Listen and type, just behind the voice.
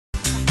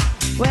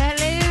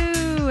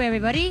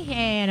everybody.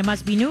 And it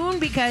must be noon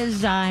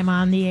because I'm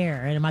on the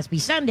air. And it must be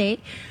Sunday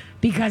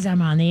because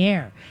I'm on the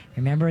air.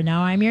 Remember,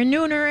 now I'm your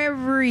nooner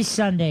every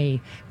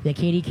Sunday. The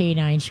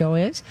KDK9 show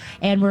is.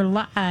 And we're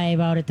live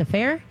out at the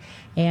fair.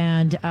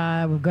 And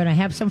we're going to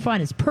have some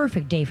fun. It's a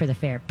perfect day for the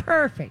fair.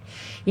 Perfect.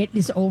 It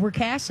is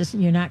overcast.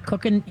 You're not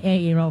cooking.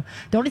 The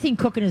only thing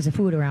cooking is the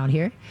food around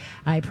here.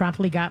 I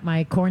promptly got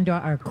my corn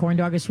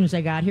dog as soon as I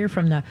got here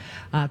from the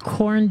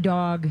corn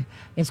dog.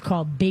 It's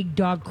called Big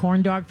Dog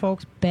Corn Dog,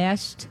 folks.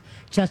 Best.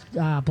 Just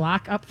a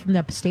block up from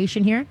the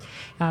station here,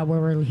 where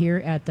we're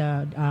here at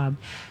the.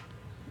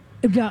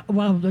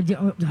 Why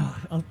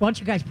don't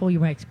you guys pull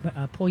your mics?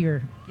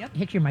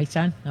 Hit your mics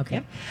on,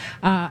 okay?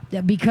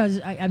 Yep.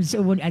 Because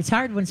it's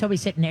hard when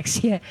somebody's sitting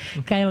next to you,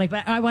 kind of like.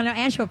 But I want to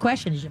ask you a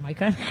question. Is your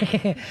mic on?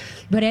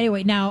 But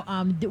anyway,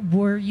 now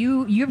were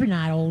you're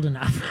not old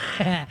enough?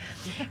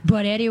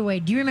 But anyway,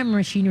 do you remember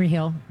Machinery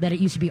Hill? That it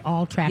used to be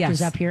all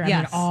tractors up here. I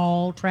mean,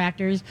 all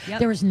tractors. Yep.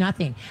 There was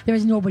nothing. There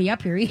was nobody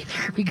up here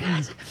either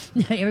because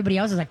everybody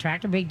else is like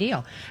tractor, big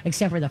deal,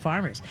 except for the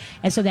farmers.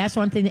 And so that's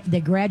one thing. The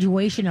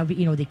graduation of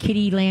the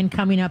Kitty Land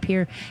coming up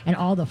here and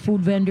all the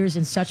food vendors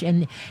and such,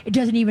 and it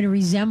doesn't even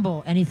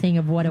resemble anything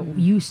of what it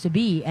used to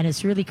be, and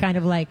it's really kind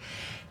of like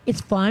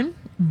it's fun,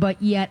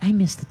 but yet I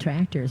miss the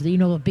tractors.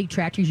 The big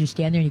tractors, you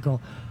stand there and you go,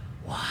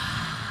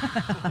 wow.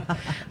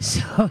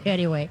 So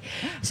anyway,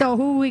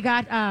 who we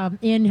got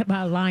in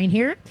line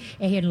here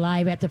and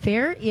live at the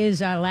fair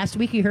is last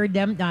week you heard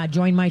them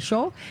join my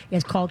show.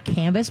 It's called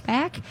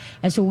Canvasback,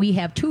 and so we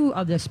have two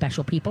of the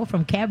special people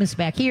from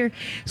Canvasback here.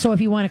 So if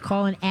you want to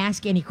call and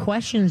ask any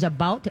questions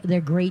about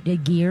their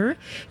great gear,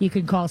 you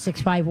can call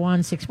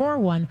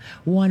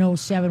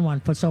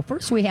 651-641-1071. So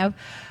first we have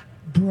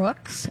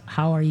Brooks.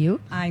 How are you?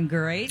 I'm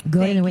great. Good.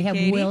 Thank and then we you, have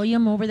Katie.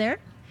 William over there.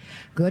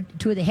 Good.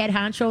 Two of the head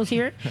honchos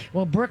here.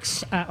 Well,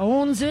 Brooks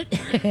owns it,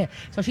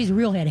 so she's a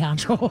real head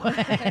honcho.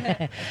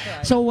 Right.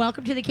 So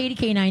welcome to the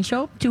KDK9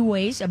 show. Two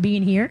ways of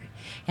being here,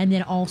 and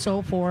then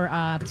also for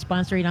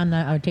sponsoring on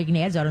the taking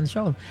ads out on the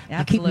show.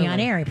 Keep me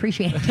on air. I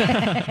appreciate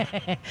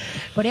it.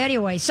 But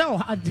anyway,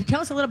 so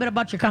tell us a little bit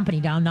about your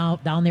company down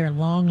there in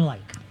Long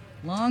Lake.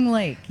 Long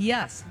Lake.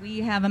 Yes,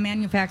 we have a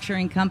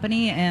manufacturing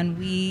company, and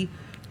we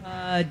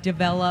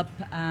develop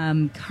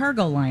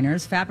cargo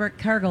liners, fabric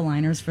cargo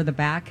liners for the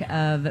back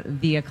of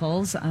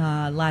vehicles.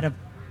 A lot of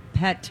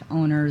pet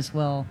owners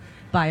will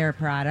buy our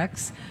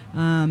products.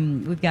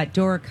 We've got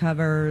door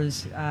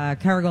covers,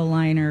 cargo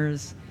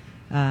liners,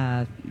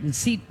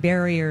 seat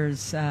barriers,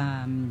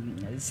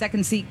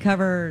 second seat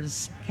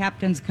covers,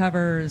 captain's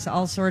covers,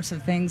 all sorts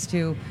of things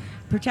to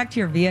protect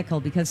your vehicle,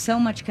 because so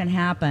much can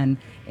happen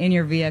in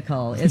your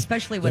vehicle,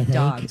 especially with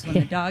dogs. When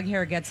the dog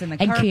hair gets in the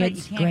carpet,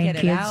 kids, you can't get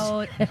it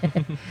out.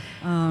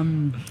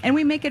 And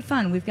we make it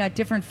fun. We've got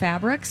different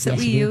fabrics that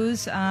we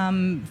use,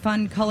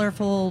 fun,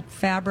 colorful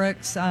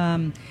fabrics.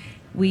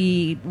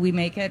 We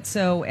make it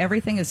so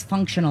everything is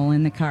functional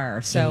in the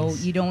car. So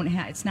you don't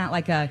it's not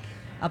like a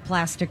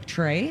plastic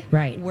tray,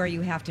 right, where you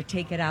have to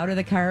take it out of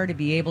the car to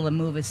be able to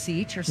move a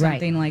seat or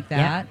something like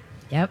that.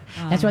 Yep.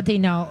 That's one thing.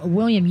 Now,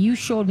 William, you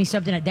showed me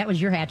something that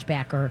was your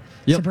hatchback or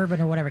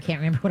Suburban or whatever. I can't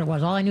remember what it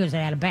was. All I knew is it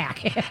had a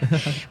back.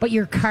 But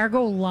your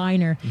cargo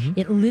liner,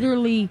 it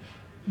literally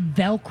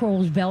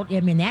Velcro's I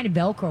mean, that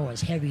Velcro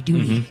is heavy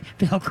duty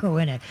Velcro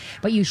in it.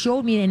 But you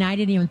showed me, and I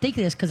didn't even think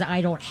of this because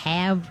I don't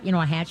have, a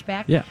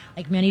hatchback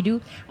like many do,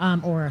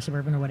 or a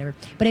Suburban or whatever.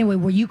 But anyway,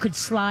 where you could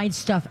slide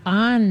stuff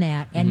on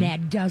that and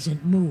that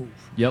doesn't move.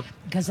 Yep.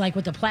 Because like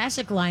with the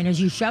plastic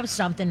liners, you shove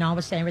something, and all of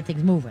a sudden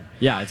everything's moving.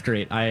 Yeah, it's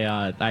great.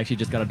 I actually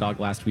just got a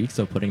dog last week,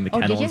 so putting the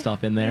kennel and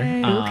stuff in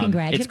there.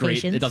 Congratulations. It's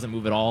great. It doesn't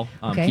move at all.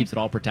 Keeps it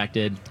all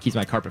protected. Keeps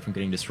my carpet from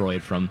getting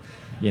destroyed from,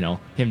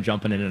 him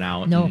jumping in and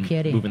out. No and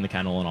kidding. Moving the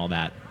kennel and all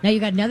that. Now you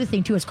got another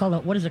thing too. It's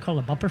called what is it called?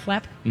 A bumper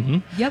flap.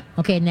 Yep.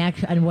 Okay,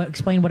 next, and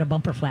explain what a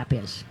bumper flap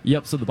is.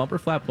 Yep. So the bumper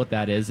flap, what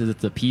that is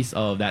it's a piece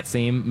of that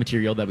same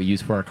material that we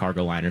use for our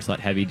cargo liner, so that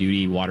heavy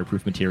duty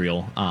waterproof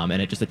material,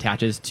 and it just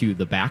attaches to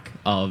the back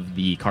of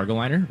the cargo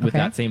liner with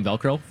that same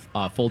Velcro,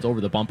 folds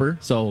over the bumper.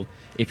 So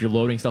if you're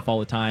loading stuff all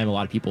the time, a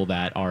lot of people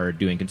that are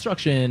doing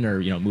construction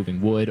or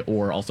moving wood,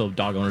 or also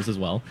dog owners as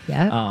well.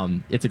 Yeah.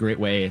 It's a great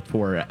way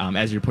for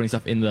as you're putting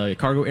stuff in the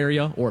cargo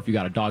area, or if you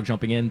got a dog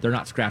jumping in, they're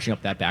not scratching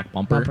up that back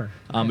bumper.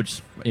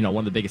 Which one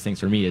of the biggest things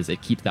for me is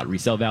it keeps that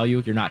resale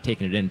value. You're not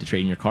taking it in to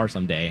trade in your car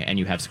someday, and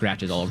you have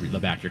scratches all over the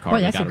back of your car.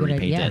 That's a good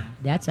idea.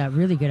 That's a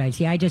really good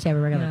idea. I just have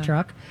a regular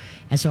truck,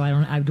 and so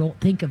I don't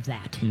think of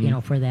that,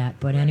 for that.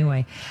 But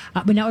anyway,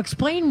 but now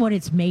explain what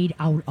it's made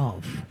out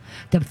of.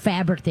 The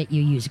fabric that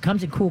you use. It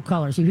comes in cool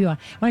colors. If you want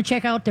to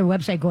check out their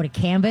website, go to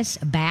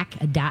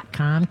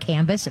canvasback.com,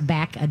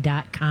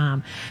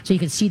 canvasback.com, so you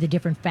can see the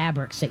different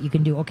fabrics that you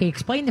can do. Okay,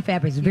 explain the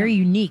fabric. It's very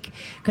unique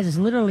because it's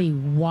literally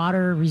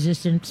water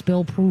resistant,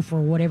 spill proof,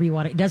 or whatever you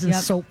want. It doesn't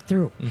Yep. soak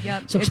through.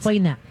 Yep. So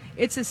explain that.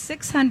 It's a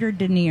 600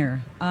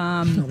 denier.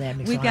 that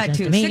makes a We've lot of got sense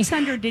two. to me.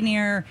 600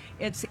 denier.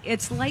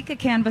 It's like a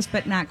canvas,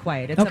 but not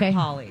quite. It's Okay. a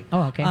poly.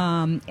 Oh, okay.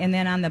 And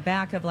then on the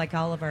back of like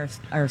all of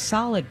our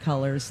solid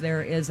colors,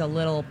 there is a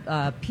little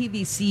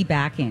PVC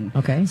backing.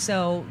 Okay.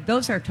 So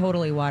those are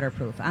totally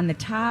waterproof. On the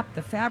top,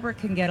 the fabric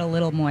can get a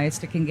little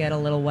moist. It can get a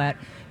little wet,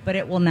 but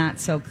it will not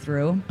soak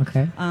through.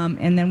 Okay.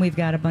 And then we've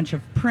got a bunch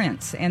of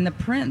prints, and the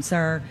prints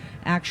are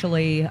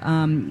actually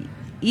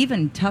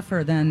even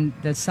tougher than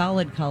the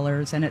solid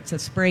colors, and it's a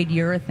sprayed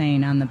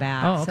urethane on the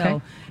back. Oh, okay.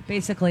 So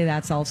basically,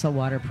 that's also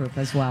waterproof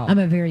as well. I'm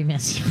a very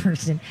messy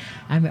person.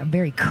 I'm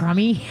very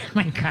crummy in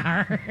my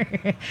car.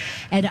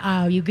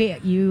 And you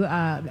gave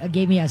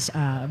me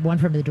one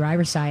from the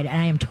driver's side, and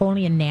I am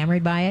totally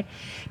enamored by it,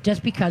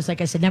 just because,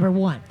 like I said, number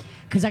one,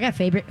 because I got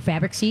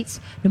fabric seats.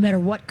 No matter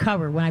what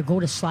cover, when I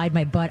go to slide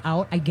my butt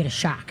out, I get a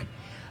shock.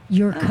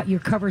 Your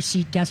cover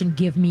seat doesn't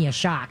give me a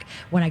shock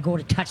when I go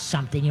to touch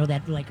something,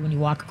 that like when you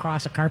walk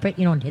across a carpet,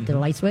 and hit the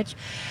light switch.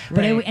 But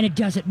Right. anyway, and it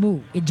doesn't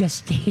move. It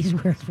just stays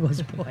where it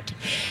was put.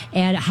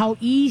 And how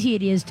easy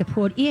it is to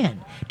put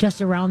in,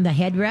 just around the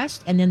headrest,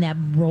 and then that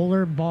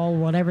roller ball,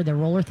 whatever, the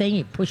roller thing,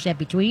 you push that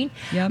between.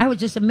 Yep. I was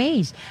just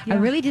amazed. I Yeah.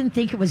 really didn't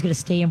think it was going to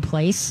stay in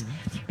place,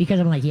 because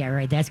I'm like, yeah,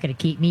 right, that's going to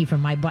keep me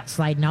from my butt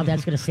sliding out.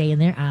 That's going to stay in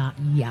there.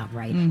 Yeah,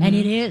 right. And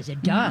it is.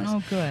 It does.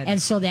 Oh, good.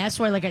 And so that's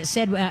why, like I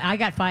said, I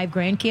got 5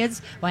 grandkids.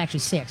 Well,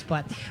 actually 6,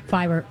 but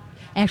 5 are.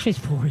 Actually, it's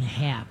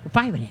 4.5,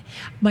 5.5.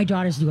 My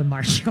daughter's doing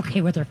March,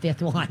 with her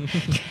 5th one.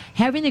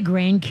 Having the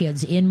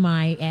grandkids in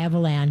my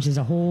Avalanche is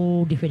a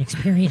whole different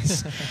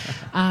experience.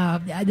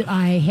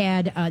 I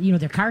had,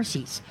 their car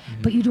seats,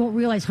 but you don't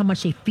realize how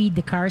much they feed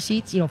the car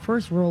seats.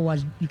 First rule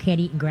was you can't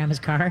eat in Grandma's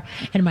car,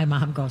 and my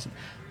mom goes,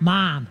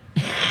 "Mom,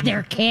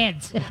 they're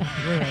kids."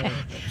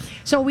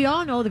 So we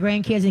all know the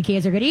grandkids and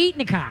kids are going to eat in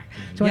the car.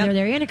 So Yep. whether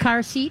they're in a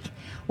car seat,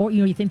 or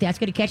you think that's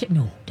going to catch it,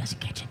 no, it doesn't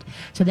catch it.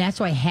 So that's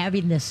why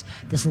having this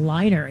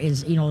liner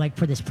is, like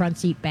for this front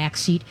seat, back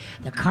seat,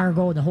 the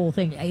cargo, and the whole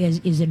thing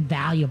is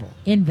invaluable.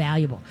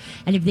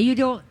 And if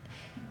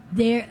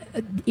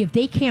if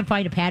they can't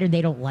find a pattern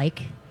they don't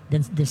like,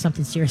 then there's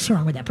something serious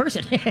wrong with that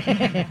person.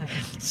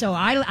 So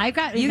I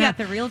got You got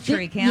the real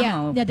tree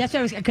camo. Yeah, that's what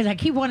I was, because I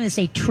keep wanting to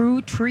say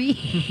true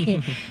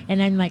tree,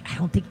 and I'm like, I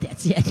don't think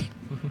that's it.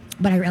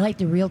 But I like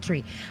the real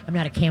tree. I'm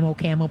not a camo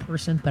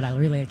person, but I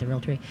really like the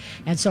real tree.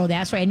 And so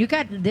that's why. And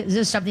this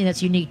is something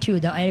that's unique too.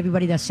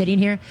 Everybody that's sitting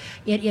here,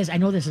 it is. I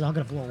know this is all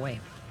going to blow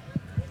away.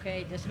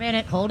 Okay, just a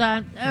minute. Hold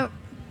on. Oh,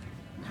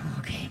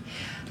 okay.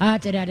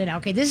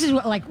 Okay, this is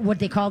what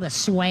they call the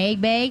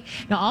swag bag.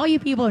 Now, all you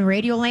people in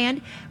Radio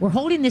Land, we're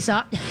holding this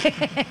up.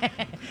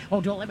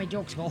 Oh, don't let my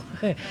jokes go.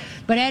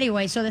 But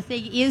anyway, so the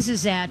thing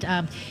is that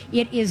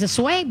it is a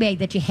swag bag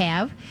that you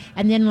have,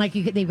 and then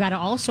they've got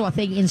also a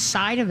thing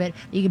inside of it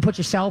that you can put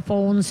your cell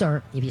phones,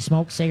 or if you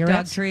smoke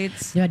cigarettes, Dog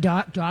treats. Yeah,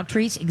 dog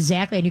treats,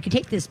 exactly. And you can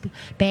take this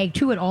bag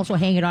too and also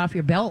hang it off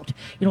your belt,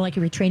 like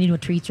if you're training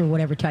with treats or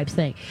whatever type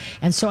thing.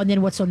 And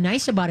then what's so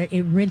nice about it,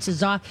 it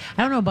rinses off.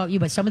 I don't know about you,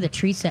 but some of the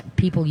treats that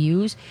people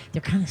use,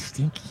 they're kind of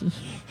stinky.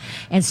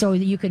 And so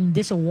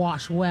this will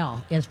wash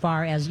well, as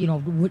far as,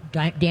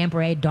 damp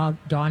rag,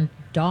 Dawn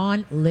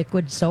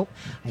liquid soap,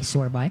 I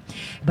swear by.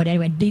 But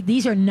anyway,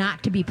 these are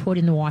not to be put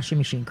in the washing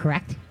machine,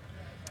 correct?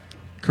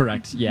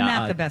 Correct. Yeah.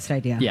 Not the best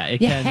idea. Yeah, it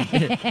can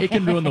it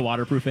can ruin the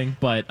waterproofing,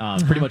 but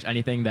pretty much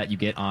anything that you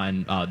get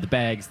on the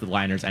bags, the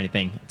liners,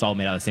 anything, it's all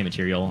made out of the same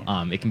material.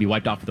 It can be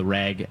wiped off with a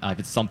rag. If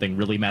it's something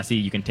really messy,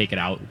 you can take it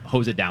out,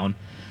 hose it down,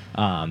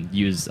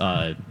 use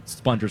a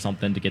sponge or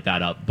something to get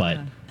that up. But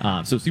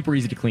so super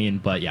easy to clean,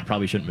 but yeah,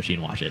 probably shouldn't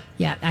machine wash it.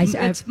 Yeah,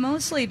 It's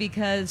mostly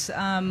because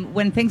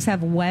when things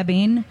have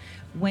webbing,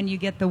 when you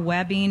get the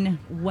webbing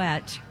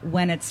wet,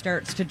 when it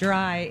starts to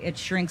dry, it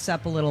shrinks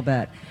up a little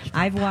bit.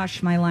 I've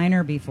washed my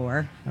liner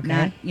before, Okay.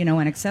 not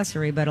an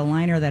accessory, but a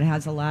liner that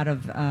has a lot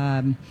of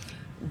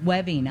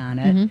webbing on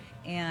it.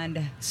 Mm-hmm.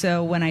 And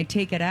so when I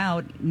take it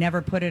out,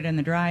 never put it in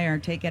the dryer,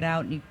 take it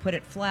out and you put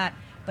it flat,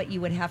 but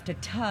you would have to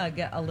tug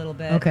a little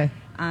bit Okay.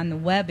 on the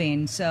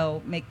webbing.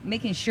 So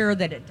making sure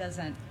that it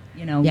doesn't,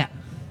 Yeah.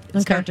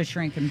 start to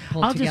shrink and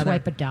pull I'll together. just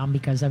wipe it down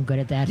because I'm good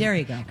at that. There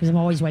you go. Because I'm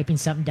always wiping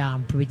something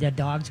down. The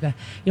dogs, I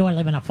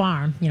live on a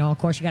farm. Of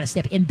course, you got to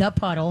step in the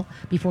puddle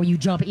before you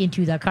jump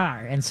into the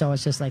car. And so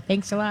it's just like,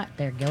 thanks a lot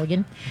there,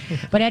 Gilligan.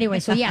 But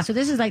anyway, so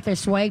this is like their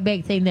swag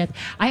bag thing that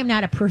I am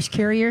not a purse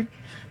carrier.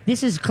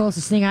 This is the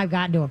closest thing I've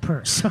gotten to a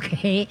purse,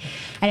 okay?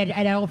 And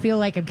I don't feel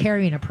like I'm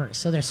carrying a purse.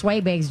 So their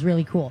swag bag is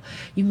really cool.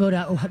 You can go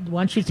to,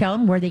 why don't you tell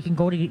them where they can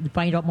go to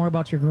find out more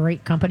about your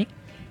great company?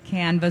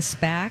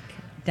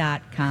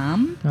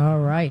 Canvasback.com. All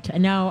right.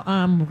 And now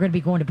we're going to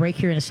be going to break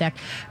here in a sec.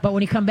 But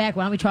when you come back,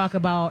 why don't we talk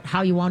about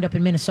how you wound up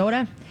in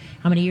Minnesota,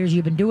 how many years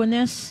you've been doing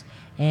this,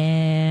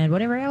 and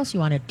whatever else you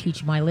want to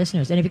teach my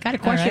listeners. And if you've got a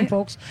question, right.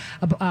 folks,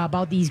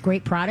 about these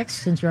great products,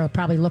 since you're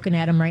probably looking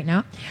at them right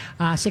now,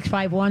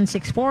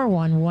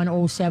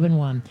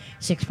 651-641-1071.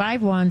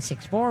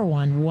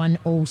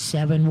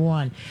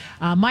 651-641-1071.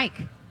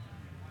 Mike,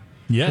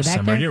 Yes, You back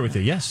I'm there? right here with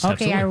you. Yes, Okay,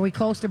 absolutely. are we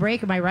close to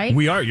break? Am I right?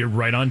 We are. You're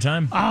right on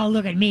time. Oh,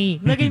 look at me.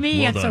 Look at me.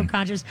 Well I'm so done.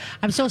 conscious.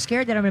 I'm so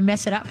scared that I'm going to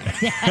mess it up.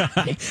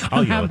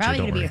 I'll yell I'm at you, probably don't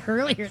going to be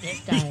worry. earlier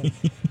this time.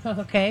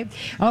 Okay.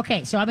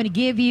 Okay, so I'm going to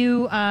give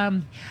you,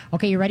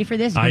 okay, you ready for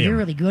this? I Because you're am.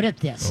 really good at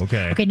this.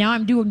 Okay. Okay, now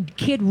I'm doing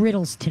kid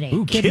riddles today.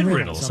 Ooh, kid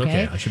riddles.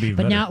 Okay, I should be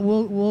But better. now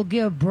we'll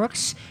give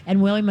Brooks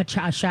and William a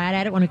shot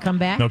at it when we come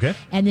back. Okay.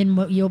 And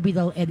then you'll be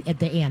at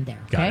the end there.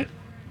 Got Okay. it.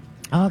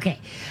 Okay,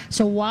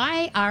 so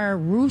why are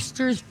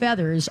roosters'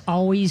 feathers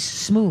always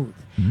smooth?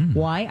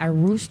 Why are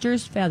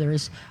roosters'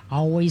 feathers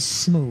always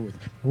smooth?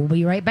 We'll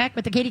be right back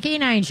with the Katie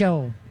K9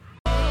 Show.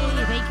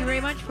 Thank you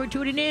very much for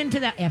tuning in to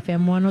the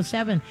FM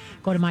 107.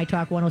 Go to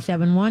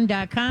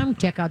mytalk1071.com,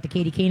 check out the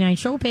Katie K9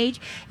 Show page,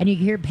 and you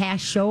can hear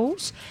past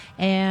shows.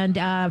 And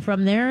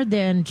from there,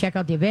 then check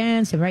out the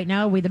events. And right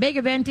now, the big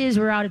event is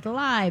we're out at the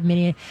live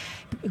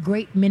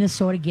Great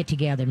Minnesota Get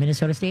Together,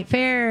 Minnesota State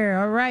Fair.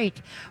 All right.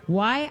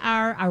 Why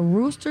are a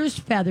rooster's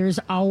feathers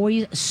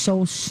always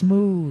so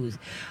smooth?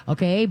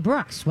 Okay,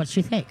 Brooks, what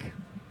you think?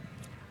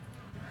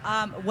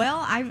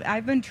 Well,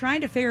 I've been trying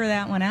to figure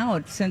that one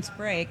out since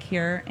break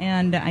here,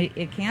 and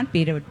it can't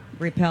be to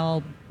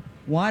repel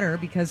water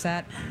because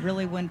that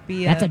really wouldn't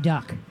be That's a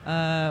duck.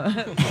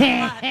 it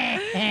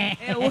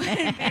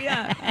wouldn't be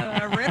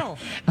a riddle.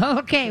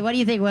 Okay, what do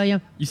you think,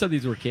 William? You said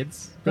these were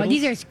kids? Well,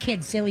 riddles? these are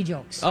kids' silly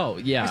jokes. Oh,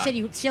 yeah. Or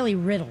silly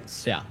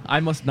riddles. Yeah, I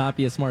must not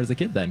be as smart as a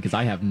kid then, because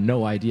I have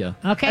no idea.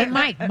 Okay,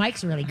 Mike.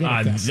 Mike's really good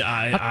at this.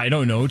 I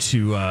don't know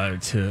to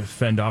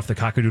fend off the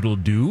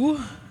cockadoodle-doo.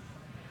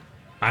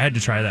 I had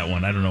to try that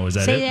one. I don't know. Is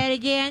that Say it? that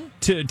again.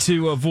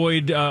 To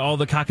avoid all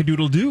the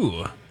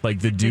cockadoodle-doo, like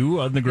the dew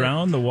on the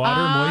ground, the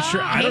water, moisture.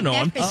 I don't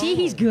know. See,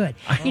 he's good.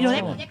 You know,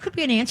 that could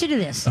be an answer to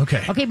this.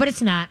 Okay. Okay, but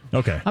it's not.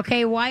 Okay.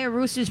 Okay, why are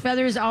roosters'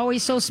 feathers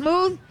always so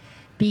smooth?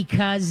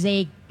 Because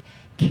they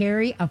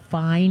carry a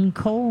fine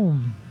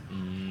comb.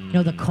 You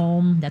know, the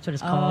comb, that's what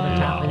it's called, on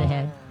top of the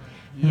head.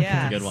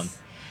 Yes. Good one.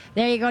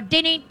 There you go.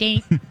 Ding, ding,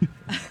 ding.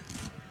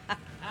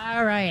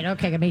 All right.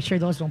 Okay. Gotta make sure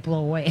those don't blow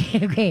away.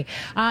 Okay.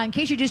 In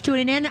case you're just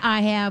tuning in,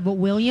 I have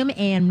William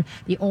and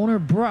the owner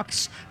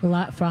Brooks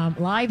from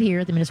live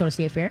here at the Minnesota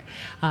State Fair,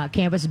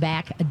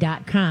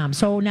 canvasback.com.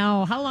 So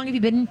now, how long have you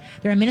been?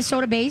 They're a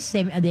Minnesota base.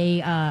 They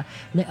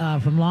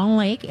from Long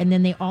Lake, and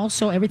then they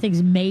also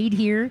everything's made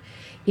here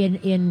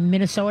in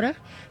Minnesota,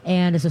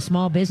 and it's a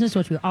small business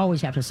which we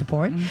always have to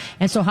support.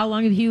 And so, how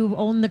long have you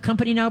owned the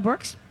company now,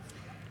 Brooks?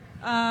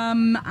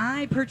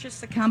 I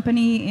purchased the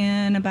company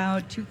in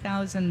about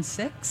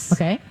 2006.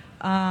 Okay.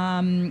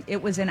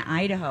 It was in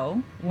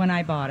Idaho when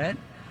I bought it.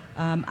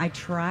 I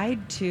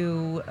tried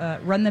to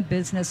run the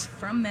business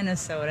from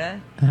Minnesota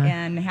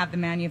and have the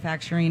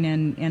manufacturing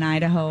in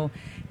Idaho,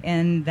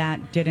 and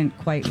that didn't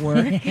quite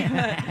work.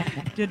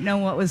 Didn't know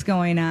what was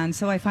going on.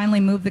 So I finally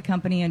moved the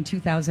company in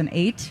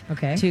 2008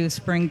 to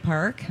Spring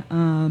Park,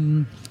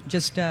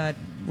 just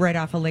right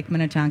off of Lake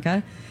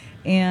Minnetonka.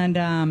 And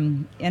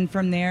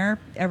from there,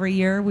 every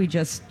year we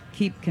just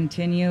keep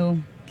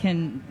growing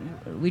and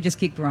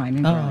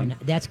growing. Oh,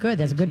 that's good.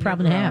 That's a good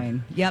problem to have.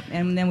 Yep.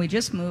 And then we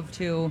just moved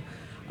to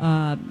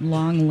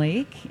Long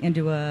Lake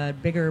into a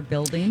bigger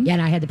building. Yeah,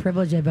 and I had the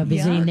privilege of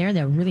visiting there.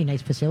 They're a really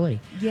nice facility.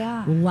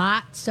 Yeah.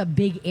 Lots of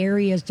big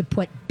areas to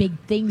put big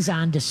things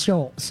on to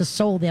sew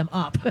them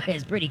up.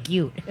 It's pretty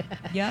cute.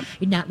 Yep.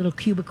 Not little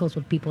cubicles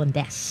with people and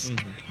desks.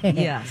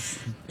 Yes.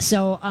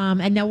 So,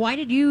 and now why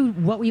did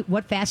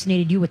what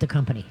fascinated you with the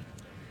company?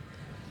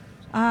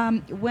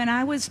 When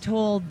I was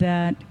told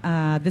that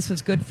this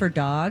was good for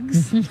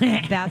dogs,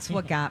 that's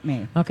what got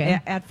me.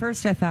 Okay. At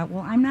first, I thought,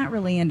 well, I'm not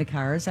really into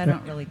cars. I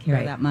don't really care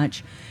Right. that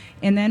much.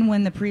 And then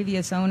when the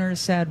previous owners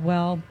said,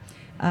 well,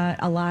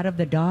 a lot of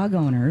the dog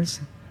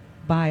owners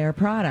buy our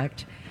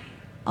product,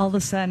 all of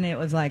a sudden it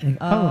was like,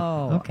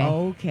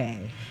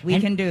 okay. We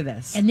can do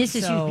this. And this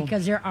is huge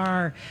because there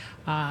are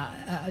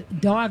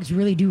dogs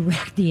really do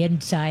wreck the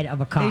inside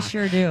of a car. They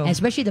sure do.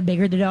 Especially the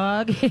bigger the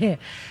dog.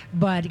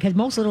 But because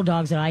most little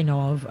dogs that I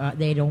know of,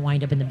 they don't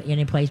wind up in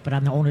any place but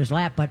on the owner's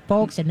lap. But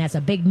folks, and that's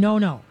a big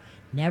no-no.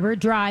 Never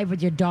drive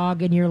with your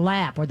dog in your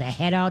lap or the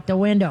head out the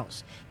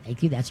windows.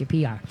 Thank you. That's your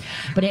PR.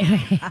 But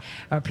anyway,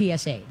 or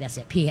PSA. That's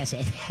it.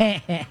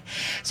 PSA.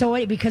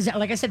 So because,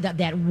 like I said,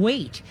 that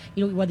weight,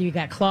 whether you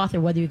got cloth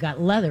or whether you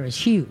got leather, is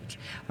huge.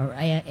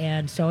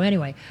 And so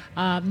anyway,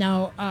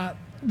 now,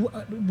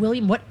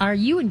 William, what are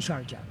you in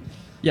charge of?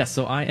 Yes,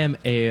 so I am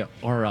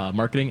our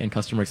marketing and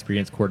customer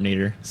experience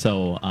coordinator.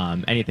 So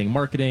anything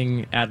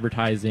marketing,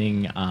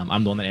 advertising,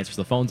 I'm the one that answers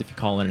the phones if you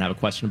call in and have a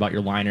question about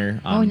your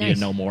liner. Nice. Need to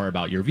know more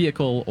about your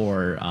vehicle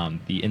or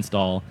the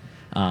install,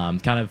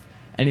 kind of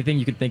anything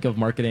you can think of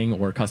marketing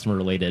or customer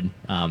related.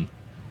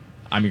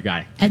 I'm your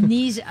guy. And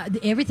these,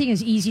 everything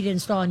is easy to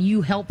install, and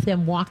you help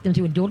them walk them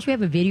through. And don't you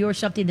have a video or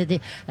something that they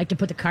like to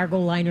put the cargo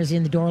liners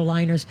in, the door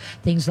liners,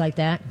 things like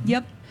that?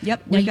 Yep.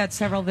 We've got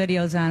several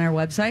videos on our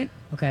website.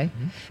 Okay.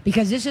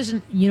 Because this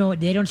isn't,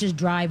 they don't just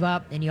drive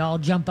up and you all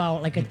jump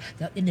out like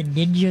in the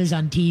ninjas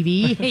on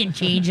TV and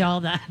change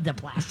all the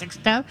plastic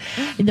stuff.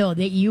 No,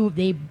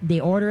 they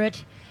order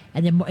it,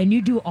 and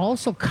you do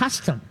also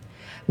custom,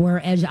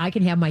 Whereas I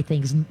can have my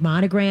things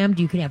monogrammed.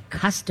 You can have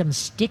custom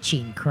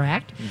stitching,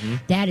 correct?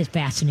 That is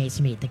fascinates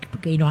me.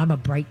 I'm a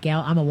bright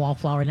gal. I'm a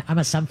wallflower. I'm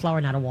a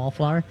sunflower, not a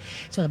wallflower.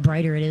 So the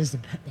brighter it is, the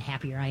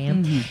happier I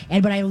am.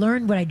 But I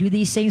learned when I do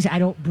these things, I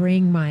don't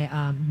bring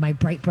my my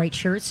bright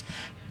shirts,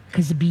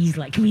 because the bees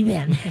like me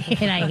then,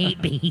 and I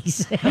hate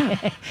bees. So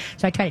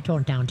I try to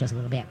tone it down just a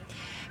little bit.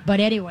 But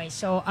anyway,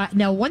 so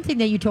now one thing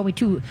that you told me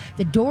too,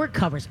 the door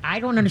covers. I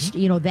don't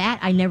understand. That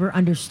I never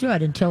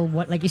understood until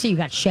like you say, you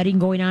got shedding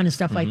going on and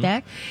stuff like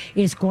that.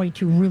 It's going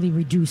to really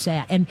reduce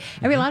that. And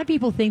a lot of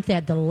people think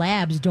that the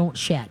labs don't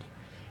shed.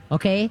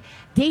 Okay,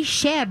 they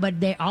shed, but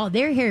all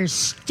their hairs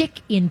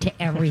stick into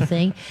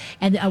everything,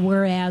 and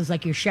whereas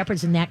like your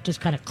shepherds and that just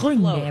kind of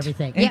cling to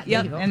everything.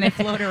 And they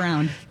float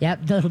around.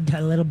 Yep, the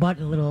little what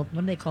do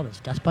they call those,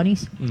 dust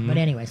bunnies? But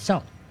anyway,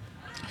 so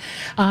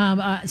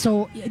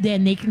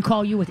then they can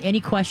call you with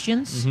any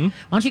questions. Why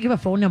don't you give a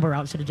phone number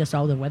out instead of just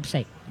all the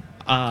website?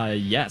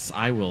 Yes,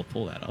 I will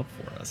pull that up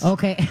for us.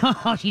 Okay.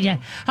 How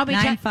many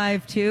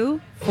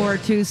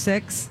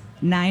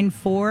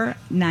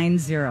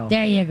 952-426-9490.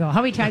 There you go.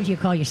 How many times do you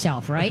call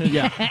yourself, right?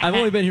 Yeah, I've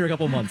only been here a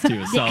couple months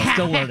too, so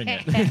still learning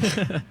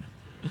it.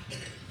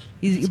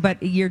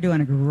 But you're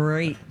doing a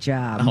great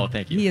job. Oh,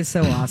 thank you. He is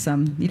so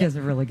awesome. He does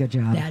a really good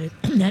job.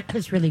 That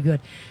is really good.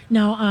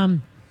 Now,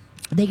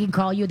 they can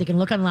call you. They can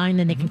look online,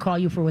 and they can call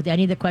you for with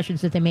any of the questions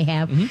that they may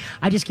have.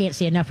 I just can't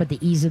say enough at the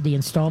ease of the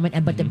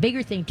installment. But the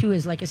bigger thing too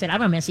is, like I said,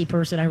 I'm a messy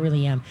person. I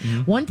really am.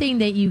 One thing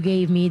that you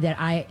gave me that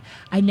I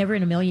never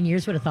in a million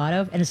years would have thought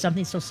of, and it's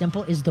something so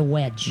simple, is the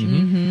wedge.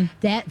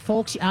 That,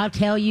 folks, I'll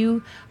tell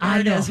you. There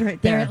it is right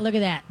there. Look at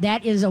that.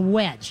 That is a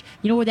wedge.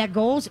 You know where that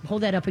goes?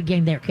 Hold that up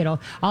again there, kiddo.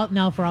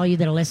 Now for all you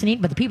that are listening,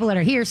 but the people that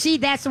are here, see,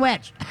 that's the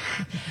wedge.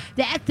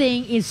 That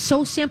thing is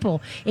so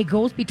simple. It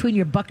goes between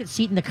your bucket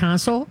seat and the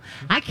console.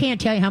 I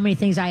can't tell you how many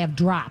things I have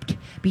dropped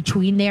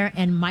between there,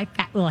 and my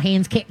fat little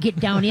hands can't get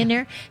down in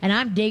there, and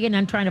I'm digging,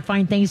 I'm trying to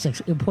find things to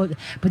put,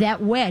 but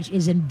that wedge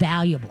is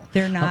invaluable.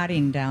 They're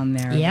nodding down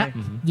there. Yep,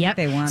 yep.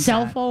 They want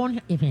cell that.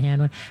 phone if you had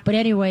one. But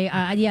anyway,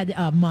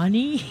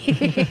 money.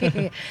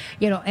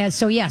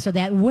 So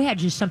that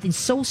wedge is something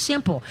so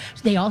simple.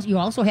 You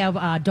also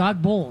have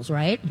dog bowls,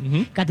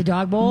 right? Got the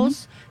dog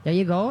bowls. There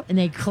you go, and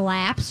they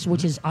collapse,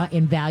 which is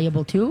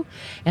invaluable too.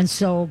 And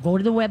so go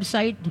to the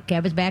website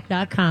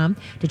cabbatsback.com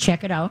to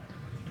check it out.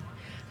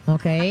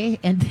 Okay,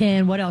 and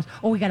then what else?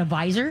 Oh, we got a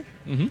visor.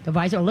 The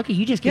visor. Oh, look,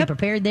 you just get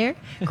prepared there.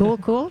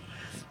 Cool.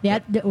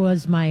 That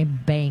was my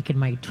bank in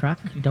my truck.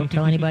 Don't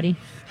tell anybody.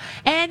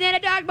 And then a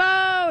dog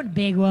bone,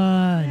 big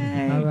one.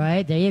 Yay. All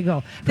right, there you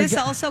go. This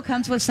also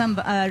comes with some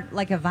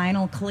like a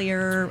vinyl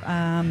clear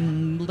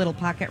little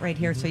pocket right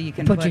here, so you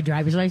can put your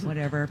driver's license,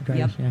 whatever.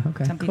 Yep. Yeah,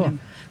 okay. Something Cool.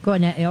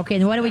 Okay.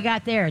 And what do we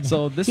got there?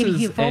 So this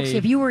folks.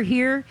 If you were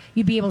here,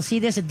 you'd be able to see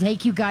this. And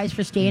thank you guys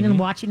for staying and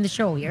watching the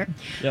show here.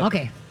 Yep.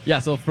 Okay. Yeah,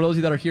 so for those of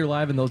you that are here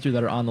live and those of you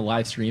that are on the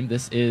live stream,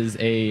 this is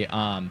a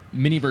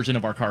mini version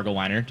of our cargo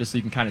liner, just so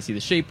you can kind of see the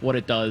shape, what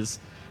it does.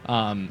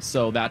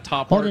 So that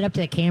top part, hold it up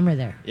to the camera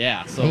there.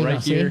 Yeah, so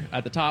right here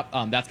at the top,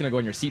 that's going to go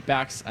in your seat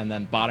backs, and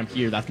then bottom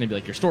here, that's going to be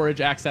like your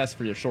storage access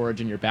for your storage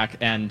in your back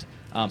end.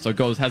 So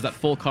it has that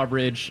full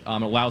coverage. It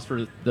allows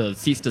for the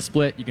seats to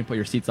split. You can put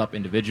your seats up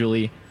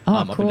individually,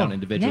 up and down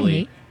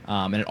individually,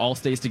 and it all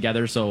stays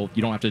together, so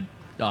you don't have to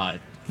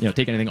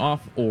take anything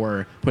off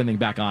or put anything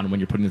back on when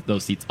you're putting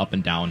those seats up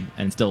and down,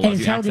 and still allows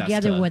it's held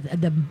together with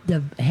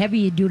the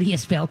heavy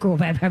dutyest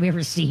Velcro I've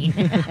ever seen.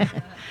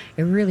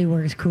 It really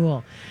works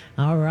cool.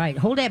 All right,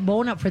 hold that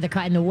bone up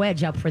and the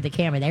wedge up for the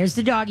camera. There's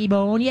the doggy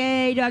bone.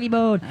 Yay, doggy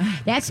bone.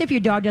 That's if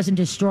your dog doesn't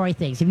destroy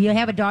things. If you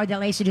have a dog that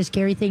likes to just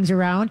carry things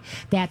around,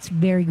 that's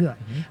very good.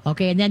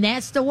 Okay, and then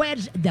that's the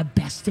wedge, the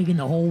best thing in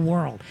the whole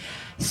world.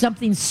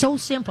 Something so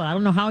simple. I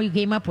don't know how you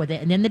came up with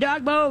it. And then the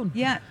dog bone.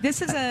 Yeah,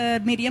 this is a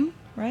medium,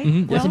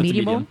 right? That's a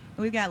medium bone.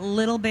 We've got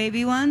little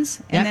baby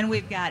ones, and then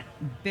we've got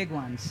big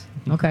ones.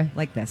 Okay.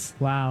 Like this.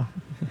 Wow.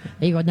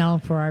 There you go. Now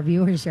for our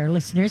viewers, our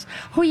listeners.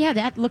 Oh, yeah,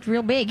 that looked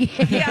real big.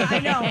 Yeah, I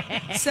know.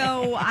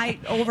 So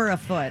over a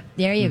foot.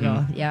 There you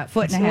go. Yeah.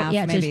 Foot and a half,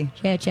 maybe.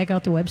 Check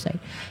out the website.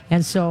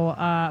 And so,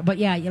 but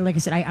yeah, like I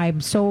said,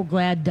 I'm so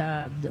glad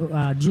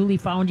Julie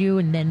found you,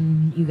 and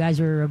then you guys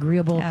are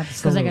agreeable.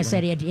 Because like I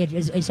said,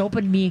 it's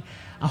opened me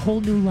a whole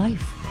new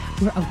life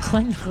of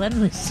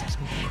cleanliness.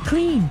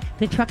 Clean.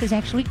 The truck is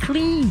actually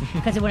clean.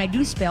 Because when I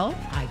do spill,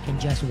 I can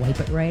just wipe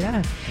it right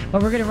off.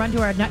 But we're going to run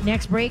to our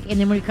next break, and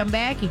then when we come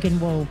back,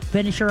 we'll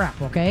finish her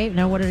up, okay?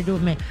 Now what did I do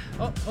with me?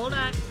 Oh, hold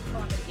on.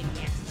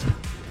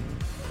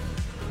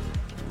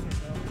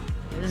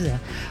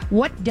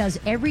 What does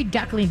every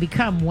duckling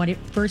become when it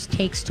first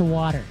takes to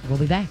water? We'll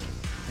be back.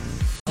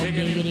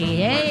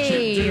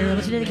 Hey, you're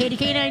listening to the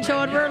KDK9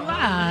 Show, and we're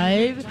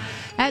live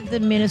at the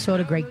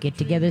Minnesota Great Get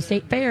Together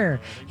State Fair.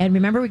 And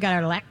remember, we got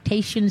our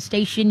lactation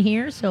station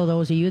here, so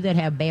those of you that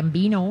have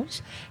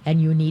bambinos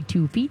and you need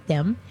to feed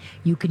them,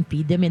 you can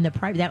feed them in the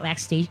private, that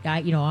lactation,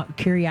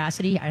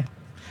 curiosity.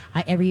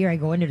 Every year I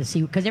go in there to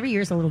see, because every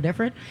year it's a little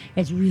different.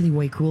 It's really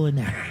way cool in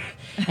there.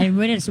 And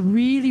when it's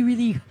really,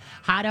 really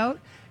hot out,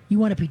 you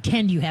want to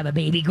pretend you have a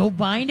baby, go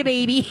find a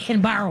baby and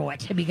borrow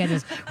it because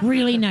it's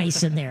really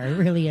nice in there. It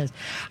really is.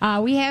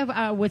 We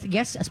have with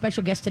a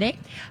special guest today,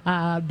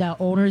 the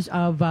owners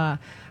of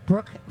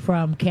Brooke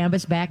from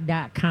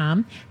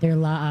canvasback.com. They're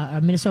a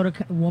Minnesota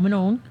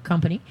woman-owned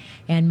company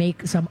and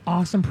make some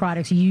awesome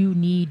products you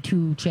need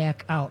to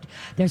check out.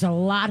 There's a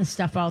lot of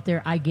stuff out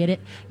there. I get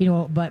it,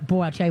 but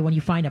boy, I'll tell you, when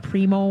you find a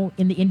primo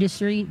in the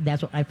industry,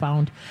 that's what I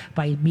found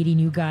by meeting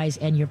you guys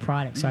and your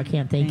products. So I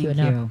can't thank you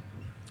enough.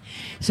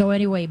 So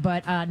anyway,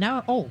 but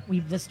now,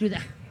 let's do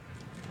that.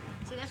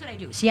 See, that's what I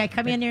do. See, I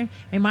come in there,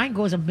 my mind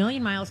goes a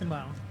million miles an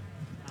hour,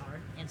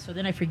 and so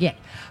then I forget.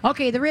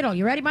 Okay, the riddle.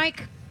 You ready,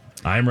 Mike?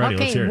 I'm ready.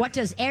 Let's hear Okay, it. what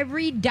does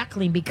every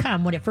duckling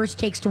become when it first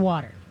takes to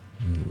water?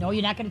 No,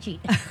 you're not going to cheat.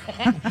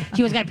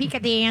 She was going to peek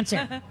at the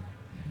answer.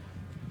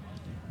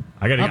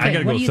 I got Okay, to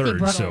what go do you think, third.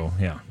 Brooke? So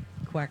yeah.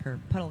 Quacker,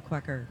 puddle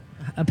quacker.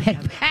 A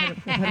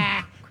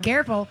pet.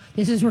 Careful,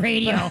 this is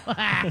radio.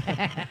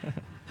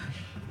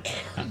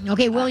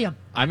 Okay, William.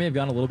 I may have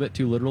gone a little bit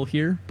too literal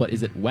here, but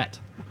is it wet?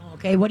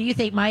 Okay, what do you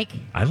think, Mike?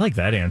 I like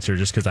that answer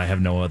just because I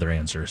have no other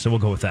answer. So we'll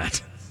go with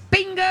that.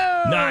 Bingo!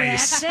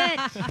 Nice.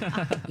 That's it.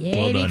 Yeah,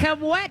 Well done. become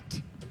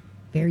wet.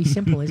 Very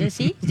simple, is it?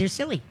 See, they're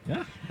silly.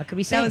 Yeah. What could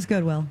we say? That was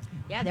good, Will.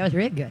 Yeah, that was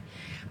really good.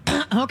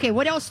 Okay,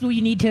 what else do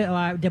you need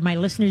to? Do my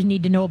listeners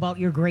need to know about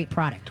your great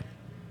product?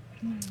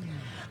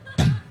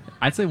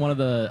 I'd say one of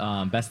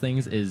the best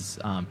things is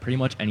pretty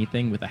much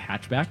anything with a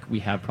hatchback we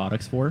have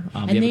products for.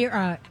 And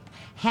their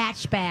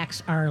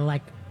hatchbacks are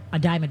like a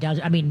dime a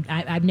dozen. I mean,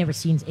 I've never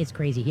seen. It's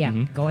crazy. Yeah,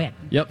 go ahead.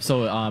 Yep.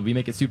 So we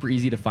make it super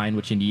easy to find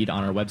what you need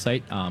on our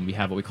website. We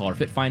have what we call our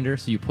Fit Finder.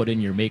 So you put in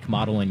your make,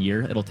 model, and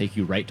year. It'll take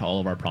you right to all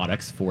of our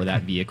products for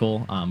that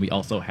vehicle. We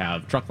also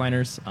have truck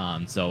liners.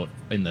 So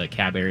in the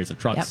cab areas of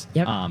trucks,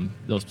 Yep.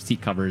 those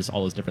seat covers,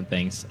 all those different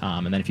things.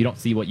 And then if you don't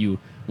see what you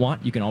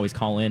want, you can always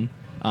call in.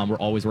 We're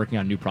always working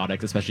on new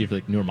products, especially for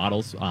newer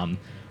models.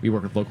 We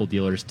work with local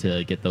dealers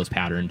to get those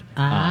patterned.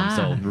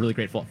 So we're really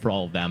grateful for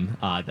all of them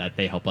that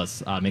they help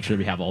us make sure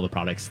we have all the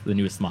products, the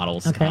newest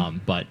models. Okay.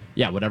 But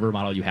yeah, whatever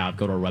model you have,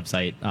 go to our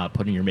website,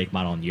 put in your make,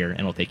 model, and year, and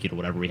it'll take you to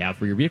whatever we have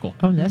for your vehicle.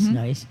 Oh, that's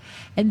nice.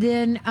 And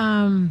then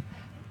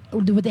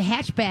with the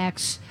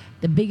hatchbacks,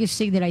 the biggest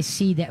thing that I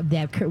see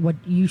that what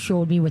you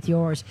showed me with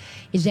yours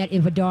is that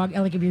if a dog,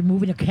 like if you're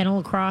moving a kennel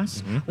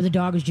across, or the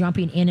dog is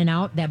jumping in and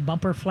out, that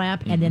bumper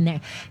flap, and then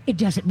it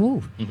doesn't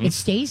move. It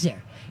stays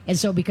there. And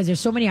so, because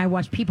there's so many, I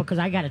watch people, because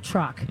I got a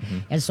truck,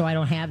 and so I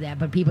don't have that,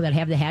 but people that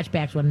have the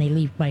hatchbacks when they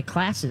leave my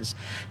classes,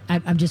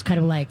 I'm just kind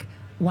of like,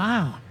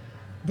 wow.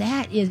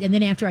 That is, and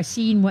then after I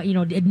seen what,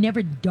 it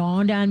never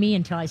dawned on me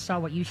until I saw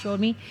what you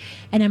showed me,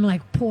 and I'm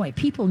like, boy,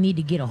 people need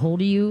to get a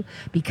hold of you,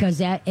 because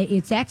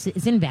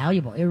it's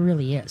invaluable. It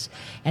really is,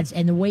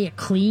 and the way it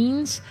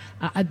cleans,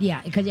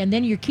 because and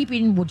then you're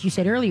keeping what you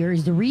said earlier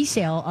is the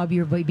resale of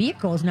your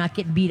vehicles not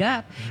getting beat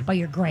up by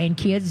your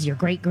grandkids, your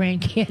great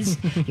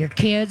grandkids, your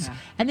kids,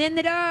 and then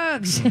the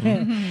dogs,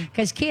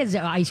 because kids,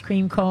 ice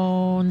cream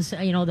cones,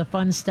 the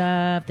fun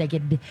stuff that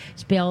get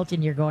spilt,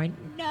 and you're going,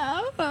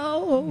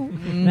 no.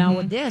 Now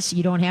with this,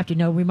 you don't have to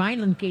know.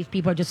 Remind them, in case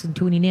people are just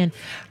tuning in,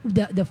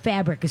 the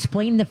fabric.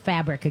 Explain the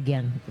fabric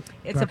again.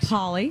 It's Brooks. a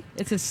poly.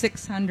 It's a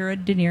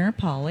 600 denier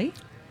poly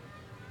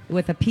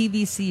with a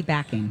PVC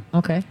backing.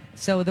 Okay.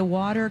 So the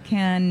water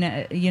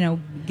can,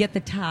 get the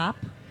top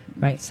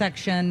Right.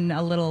 section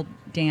a little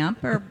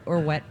damp or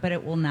wet, but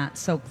it will not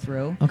soak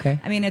through. Okay.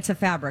 I mean, it's a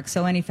fabric,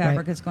 so any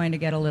fabric Right. is going to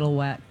get a little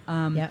wet.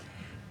 Yep.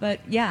 But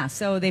yeah,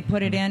 so they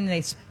put it in, they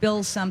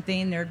spill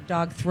something, their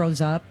dog throws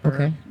up or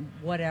Okay.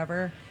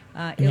 whatever.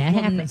 That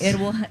happens. It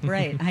will,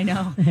 right, I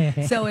know.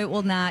 So it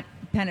will not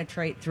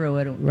penetrate through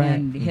it Right.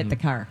 and hit the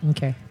car.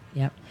 Okay.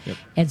 Yep.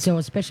 And so,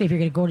 especially if you're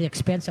going to go to the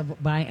expense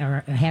of buying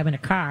or having a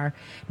car,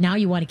 now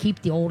you want to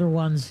keep the older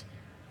ones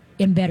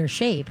in better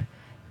shape.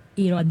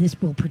 And this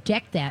will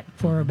protect that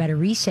for a better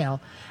resale.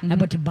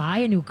 But to buy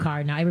a new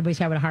car now, everybody's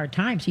having a hard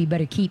time. So you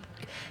better keep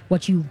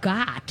what you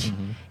got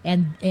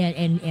and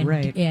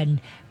Right.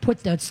 and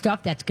put the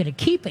stuff that's going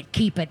to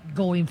keep it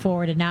going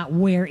forward and not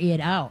wear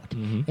it out.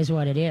 Is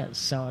what it is.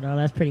 So no,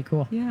 that's pretty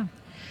cool. Yeah.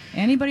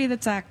 Anybody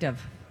that's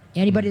active.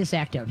 Anybody that's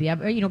active, yeah,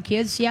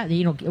 kids, yeah,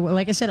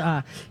 like I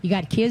said, you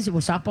got kids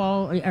with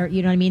softball, or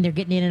you know what I mean. They're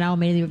getting in and out.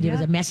 Maybe there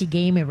was a messy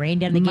game, it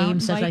rained out of the game, Mountain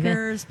stuff like that.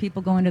 bikers,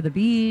 people going to the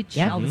beach,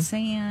 Yeah. all the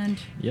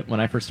sand. Yep. When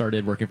I first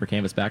started working for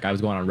Canvasback, I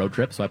was going on a road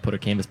trip, so I put a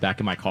Canvasback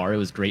in my car. It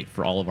was great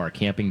for all of our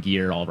camping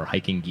gear, all of our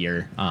hiking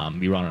gear.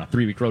 We were on a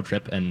 3-week road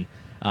trip and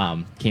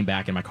came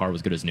back, and my car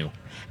was good as new.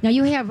 Now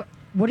you have,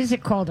 what is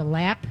it called, a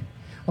lap?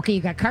 Okay,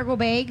 you got cargo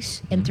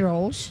bags and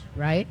throws,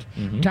 right?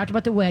 We talked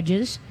about the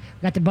wedges,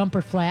 we got the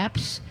bumper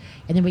flaps,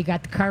 and then we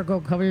got the cargo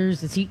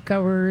covers, the seat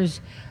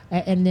covers,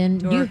 and then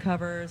Door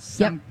covers,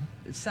 Yep.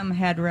 some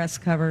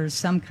headrest covers,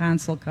 some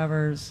console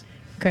covers.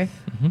 Okay.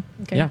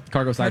 Okay. Yeah,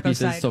 cargo side Cargo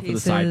pieces. side So for the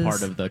side pieces.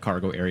 part of the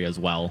cargo area as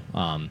well,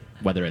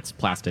 whether it's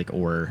plastic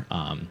or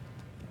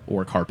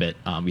or carpet.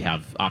 We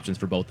have options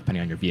for both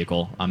depending on your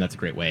vehicle. That's a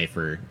great way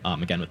for,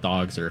 again, with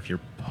dogs, or if you're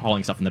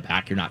hauling stuff in the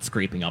back, you're not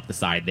scraping up the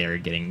side there,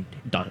 getting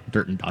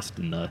dirt and dust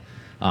in the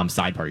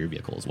side part of your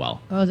vehicle as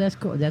well. Oh, that's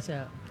cool. That's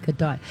a good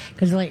thought.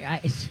 Because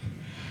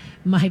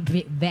my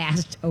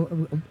vast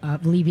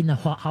leaving the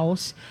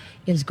house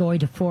is going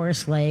to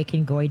Forest Lake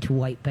and going to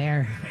White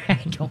Bear. I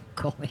don't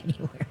go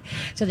anywhere.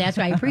 So that's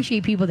why I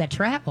appreciate people that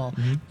travel,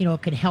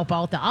 can help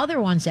out the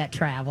other ones that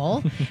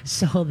travel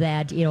so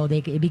that,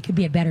 it could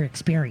be a better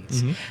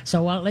experience.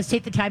 So let's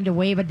take the time to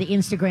wave at the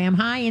Instagram.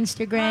 Hi,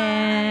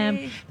 Instagram.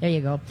 Hi. There you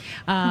go.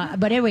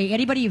 But anyway,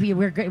 anybody, if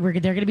they're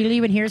going to be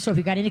leaving here. So if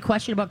you got any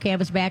question about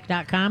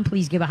canvasback.com,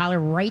 please give a holler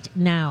right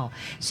now.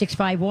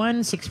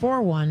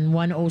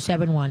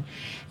 651-641-1071.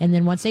 And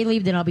then once they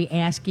leave, then I'll be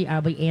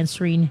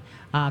answering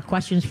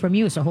questions from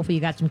you. So hopefully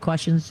you got some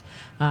questions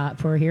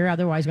for here.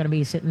 Otherwise, I'm going to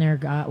be sitting there.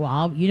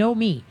 You know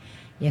me.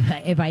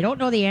 If I don't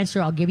know the answer,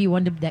 I'll give you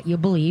one that you'll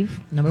believe,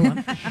 number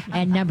one.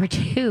 And number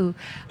two,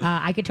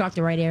 I could talk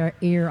the right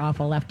ear off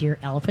a left ear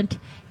elephant.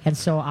 And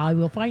so I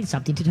will find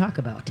something to talk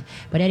about.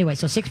 But anyway,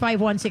 so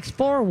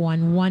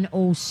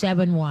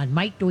 651-641-1071.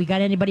 Mike, do we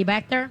got anybody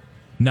back there?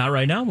 Not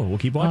right now, but we'll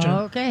keep watching.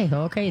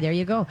 Okay, there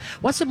you go.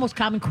 What's the most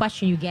common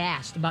question you get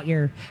asked about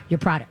your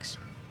products?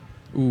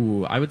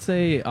 Ooh, I would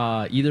say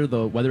either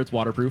whether it's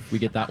waterproof, we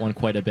get that one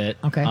quite a bit.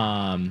 Okay.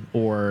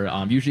 Or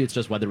usually it's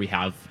just whether we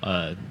have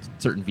a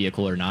certain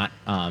vehicle or not.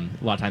 A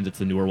lot of times it's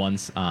the newer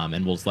ones,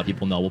 and we'll just let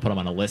people know. We'll put them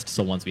on a list,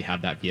 so once we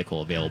have that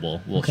vehicle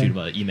available, we'll shoot them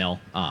an email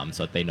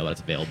so that they know that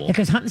it's available.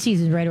 Because hunting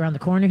season is right around the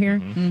corner here,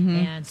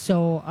 and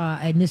so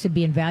and this would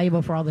be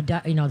invaluable for all the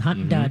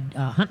hunting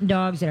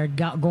dogs that are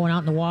going out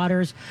in the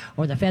waters,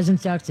 or the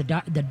pheasant dogs,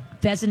 the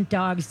pheasant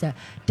dogs, the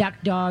duck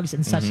dogs,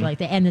 and such like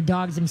that, and the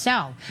dogs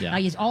themselves. Yeah.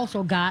 He's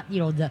also got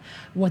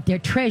what their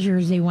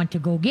treasures they want to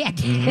go get.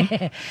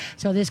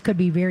 So this could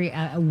be very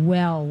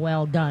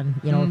well done.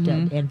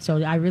 And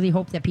so I really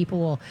hope that people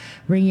will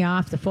ring you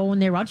off the phone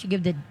there. Why don't you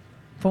give the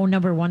phone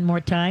number one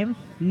more time?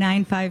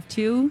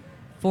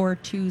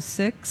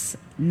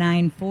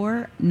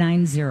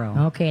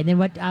 952-426-9490. Okay, and then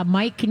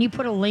Mike, can you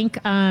put a link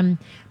on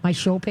my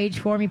show page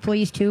for me,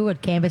 please, too,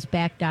 at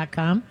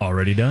canvasback.com?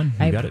 Already done.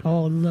 You got it.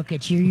 Oh, look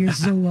at you. You're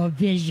so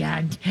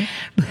visioned.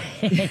 But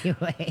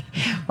anyway,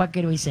 what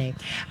can we say?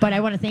 But I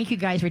want to thank you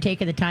guys for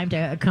taking the time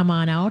to come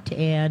on out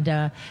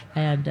and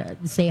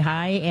say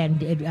hi.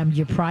 And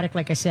your product,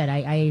 like I said,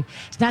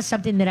 it's not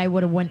something that I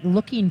would have went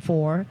looking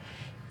for.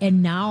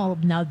 And now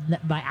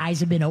that my eyes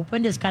have been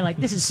opened, it's kind of like,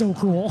 this is so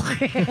cool.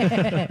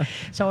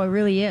 So it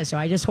really is. So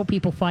I just hope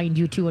people find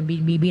you too. And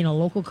me being a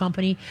local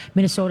company,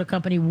 Minnesota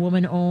company,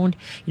 woman owned.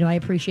 I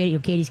appreciate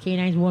it. Katie's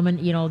Canines woman.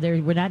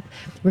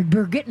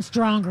 We're getting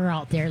stronger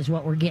out there. Is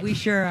what we're getting. We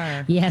sure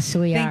are. Yes,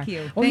 we are. Thank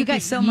you. Thank you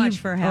so much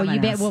for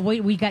having us. Bet. Well,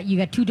 you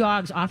got two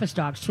dogs, office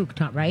dogs too,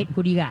 right?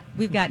 Who do you got?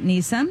 We've got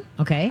Neeson.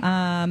 Okay.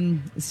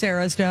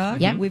 Sarah's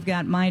dog. Yeah. We've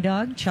got my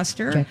dog,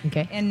 Chester.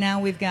 Okay. And now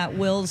we've got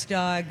Will's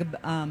dog,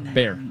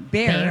 Bear.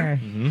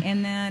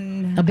 And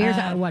then A bear's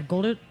what?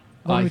 Golden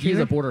he's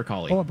a border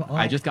collie.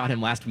 I just got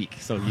him last week,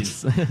 so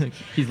he's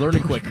he's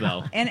learning quick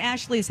though. And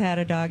Ashley's had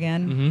a dog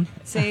in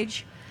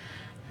Sage.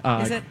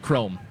 Is it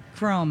Chrome?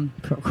 Chrome.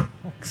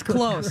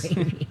 Close.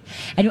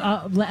 And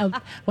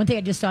one thing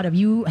I just thought of,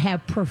 you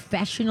have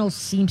professional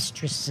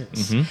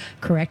seamstresses,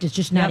 correct? It's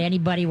just not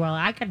anybody. Well,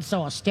 I can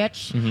sew a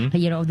stitch.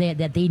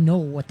 That they know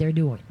what they're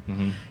doing.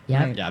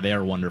 Yeah, they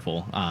are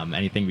wonderful.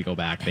 Anything we go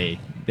back, they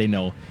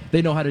know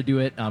how to do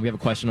it. We have a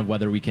question of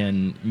whether we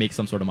can make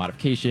some sort of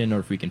modification, or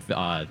if we can,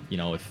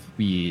 if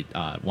we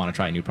want to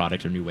try a new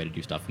product or a new way to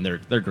do stuff. And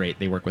they're great.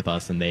 They work with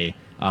us, and they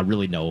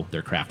really know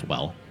their craft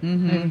well.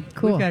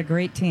 Cool. We've got a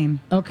great team.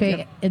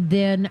 Okay, and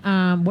then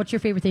what's your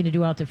favorite thing to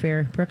do out the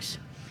fair, Brooks?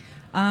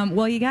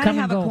 Well, you got to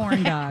have a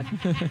corn dog.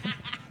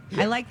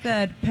 I like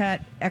the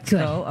Pet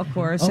Expo, of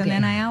course, Okay. and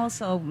then I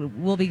also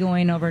will be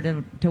going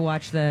over to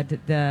watch the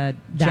Dogs?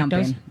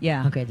 jumping.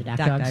 Yeah. Okay, the dogs.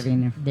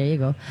 diving. There you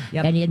go.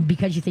 Yep. And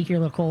because you think you're a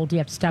little cold, you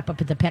have to stop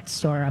up at the pet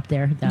store up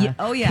there. I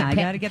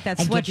got to get that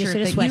and get sweatshirt you that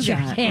you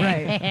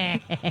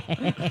sweatshirt.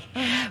 got. Right.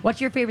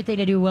 What's your favorite thing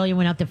to do, William,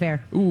 when out the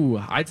fair? Ooh,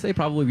 I'd say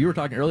probably we were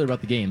talking earlier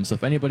about the game. So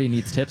if anybody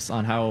needs tips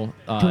on how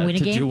To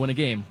win a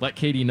game? let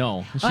Katie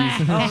know. She's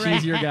Right.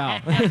 she's your gal.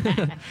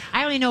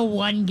 I only know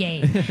one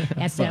game.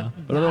 That's But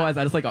otherwise,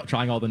 I just like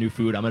trying all the new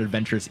food. I'm an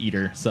adventurous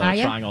eater, so Are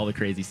ya? trying all the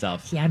crazy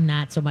stuff. See, I'm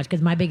not so much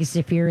because my biggest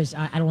fear is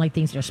I don't like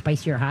things that are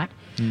spicy or hot.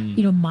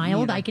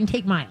 Mild, I can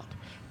take mild.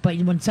 But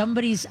when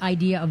somebody's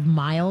idea of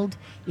mild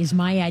is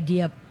my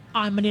idea of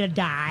I'm going to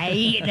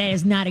die, that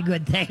is not a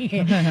good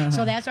thing.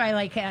 So that's why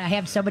I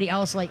have somebody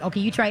else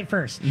okay, you try it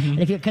first.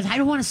 Because I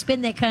don't want to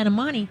spend that kind of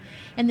money.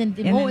 And then,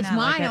 then it's not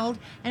like mild,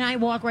 and I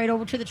walk right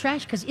over to the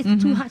trash because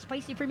it's too hot,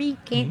 spicy for me.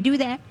 Can't do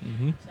that.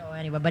 So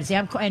anyway, but see,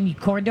 and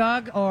corn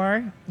dog,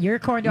 or you're a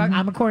corn dog,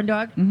 I'm a corn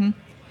dog.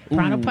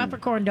 Pronto Pup or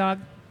corn dog?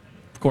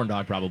 Corn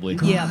dog, probably.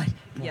 Yeah. Boy,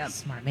 Yep.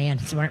 Smart man.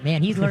 He's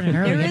learning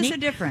early. There isn't is he? a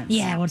difference.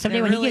 Yeah, someday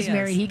There when really he gets is.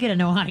 married, he's going to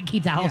know how to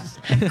keep the house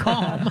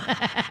calm.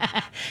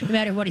 No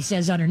matter what he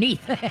says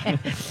underneath.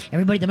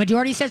 Everybody, the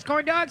majority says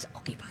corn dogs.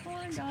 Okay,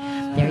 fine. 6.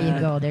 There you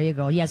go. There you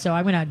go. Yeah. So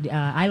I'm gonna.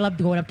 I love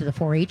going up to the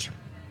 4-H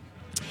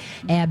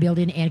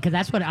building, and because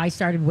that's what I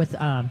started with.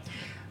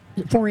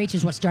 4-H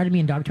is what started me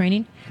in dog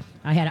training.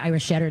 I had an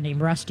Irish setter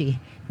named Rusty,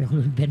 real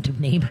inventive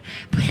name,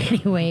 but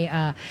anyway,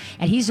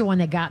 and he's the one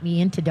that got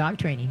me into dog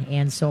training,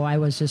 and so I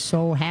was just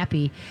so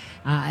happy.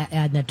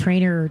 And the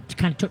trainer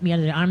kind of took me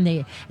under the arm.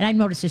 And I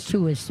noticed this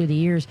too, is through the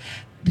years.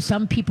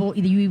 Some people,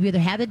 you either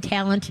have the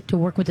talent to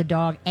work with the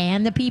dog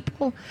and the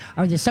people,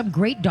 or there's some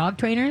great dog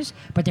trainers,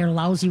 but they're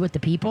lousy with the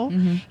people.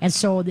 And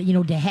so,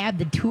 to have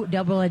the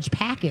double-edged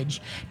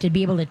package to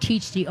be able to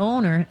teach the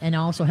owner and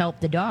also help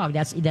the dog,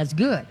 that's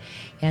good.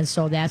 And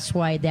so that's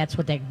what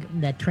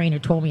that trainer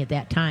told me at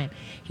that time.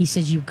 He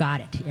says, "You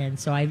got it." And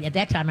so at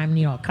that time, I'm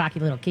a cocky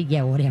little kid,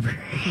 yeah, whatever.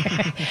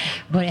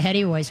 But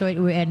anyway, so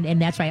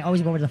and that's why I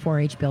always go over to the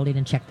 4-H building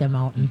and check them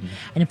out. And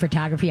in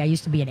photography, I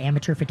used to be an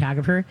amateur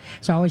photographer,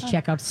 so I always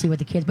check out to see what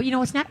the kids. But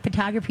it's not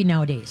photography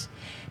nowadays,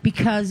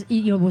 because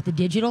with the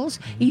digitals,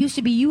 it used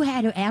to be you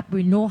had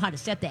to know how to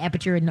set the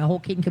aperture and the whole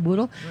kit and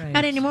caboodle. Right.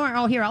 Not anymore.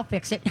 Oh, here, I'll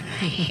fix it.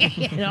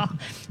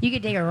 You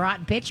can take a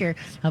rotten picture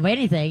of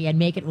anything and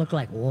make it look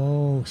like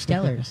whoa,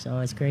 stellar. So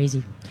it's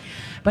crazy.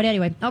 But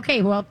anyway,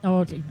 okay. Well,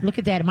 look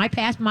at that. Am I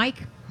past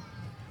Mike?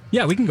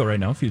 Yeah, we can go right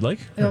now if you'd like.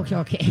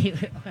 Okay.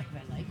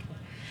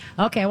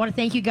 Okay, I want to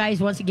thank you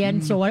guys once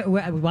again. So why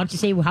don't you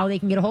say how they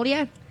can get a hold of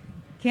you?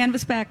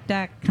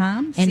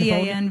 Canvasback.com, And the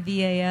phone?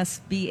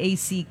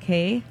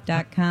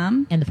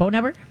 CANVASBACK.com, And the phone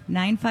number?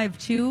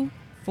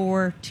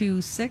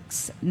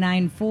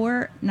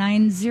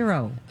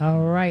 952-426-9490.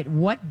 All right.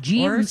 What Or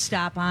GM?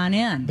 stop on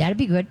in. That'd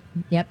be good.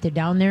 Yep, they're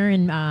down there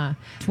in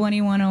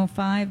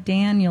 2105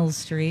 Daniel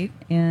Street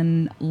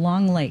in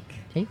Long Lake.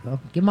 there you go.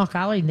 Give them a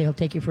call and they'll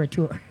take you for a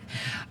tour.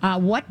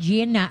 What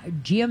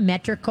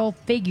geometrical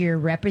figure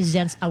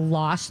represents a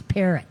lost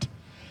parrot?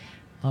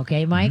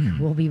 Okay, Mike,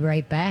 we'll be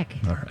right back.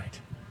 All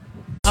right.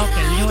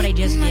 Okay, you know what I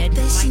just did?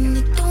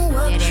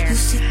 Dead air.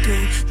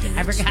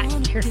 I forgot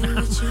to turn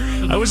off.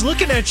 I was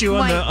looking at you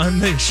on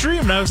the stream,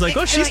 and I was like,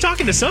 "Oh, she's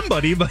talking to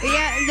somebody." But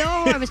Yeah,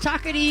 no, I was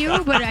talking to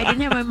you, but I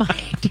didn't have my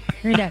mic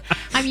turned on.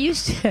 I'm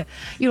used to,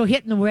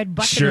 hitting the red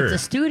button Sure. at the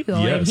studio,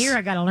 and Yes. here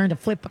I got to learn to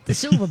flip up the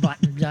silver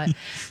button.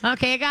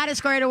 Okay, I got it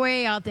squared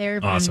away out there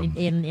Awesome.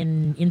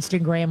 in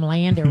Instagram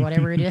land or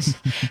whatever it is.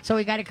 So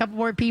we got a couple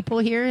more people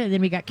here, and then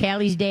we got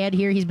Callie's dad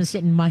here. He's been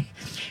sitting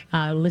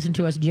listening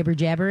to us jibber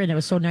jabber, and it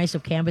was so nice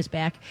of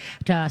Canvasback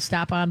to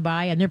stop on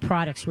by, and their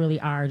products really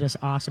are just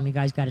awesome. You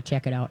guys got to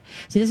check it out.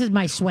 See, this is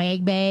my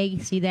swag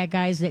bag. See that,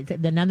 guys?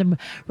 Another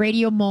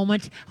radio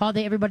moment.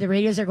 Everybody, the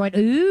radios are going,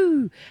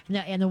 ooh,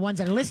 and the ones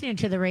that are listening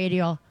to the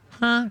radio,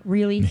 huh?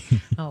 Really?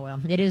 Oh, well,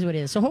 it is what it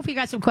is. So hopefully you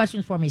got some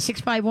questions for me.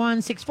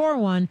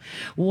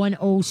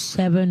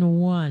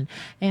 651-641-1071.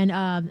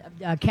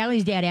 And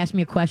Callie's dad asked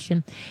me a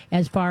question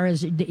as far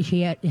as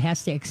she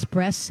has to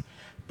express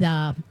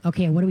what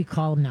do we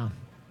call them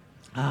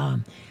now?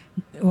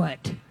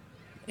 What?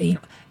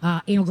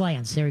 Anal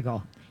glands. There we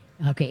go.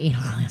 Okay,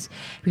 anal glands.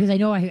 Because I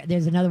know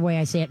there's another way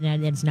I say it,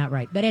 and it's not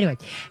right. But anyway,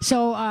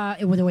 so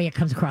with the way it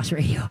comes across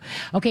radio.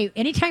 Okay,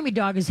 anytime your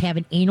dog is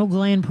having anal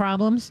gland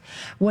problems,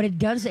 what it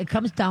does, it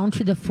comes down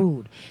to the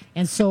food.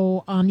 And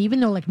so even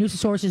though like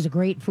Nutrisource is a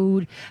great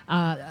food,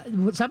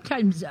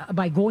 sometimes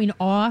by going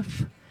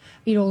off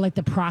like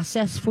the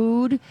processed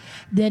food,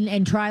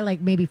 and try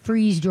like maybe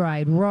freeze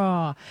dried,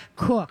 raw,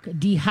 cook,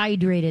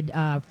 dehydrated,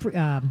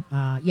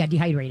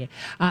 dehydrated.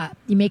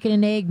 You make it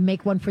an egg,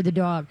 make one for the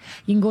dog.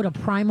 You can go to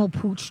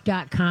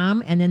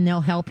primalpooch.com and then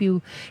they'll help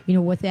you,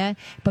 with that.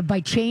 But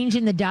by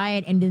changing the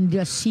diet and then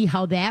just see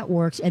how that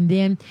works and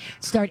then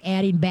start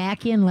adding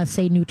back in, let's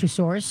say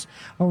Nutrisource,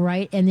 all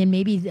right? And then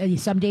maybe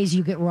some days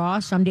you get raw,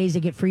 some days they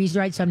get freeze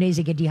dried, some days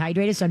they get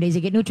dehydrated, some days they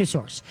get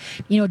Nutrisource.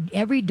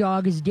 Every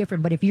dog is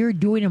different, but if you're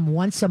doing them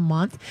once a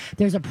month,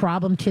 there's a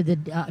problem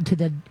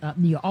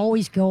you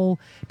always go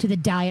to the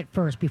diet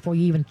first before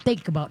you even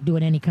think about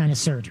doing any kind of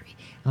surgery.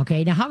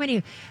 Okay. Now, how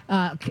many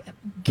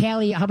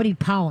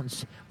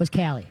pounds was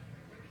Callie?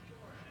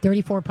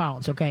 34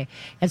 pounds. Okay.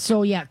 And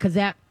so, yeah, because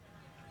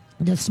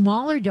the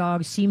smaller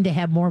dogs seem to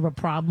have more of a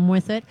problem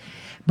with it.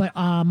 But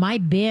my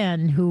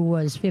Ben, who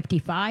was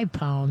 55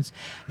 pounds,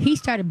 he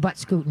started butt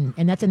scooting,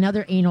 and that's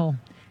another anal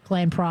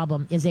gland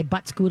problem, is they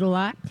butt scoot a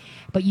lot.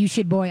 But you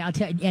should, boy, I'll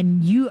tell you,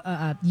 and you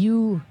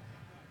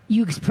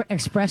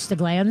express the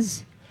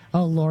glands.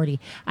 Oh, Lordy.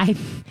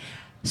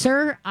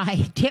 Sir,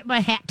 I tip my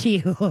hat to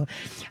you.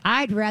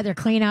 I'd rather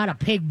clean out a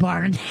pig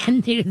barn than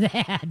do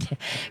that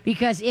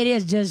because it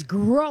is just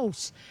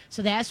gross.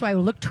 So that's why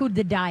we look to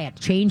the diet.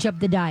 Change up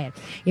the diet.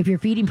 If you're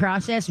feeding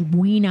processed,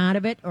 wean out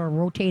of it or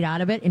rotate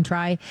out of it and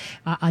try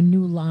a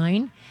new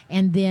line.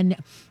 And then,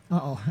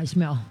 I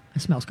smell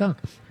skunk.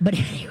 But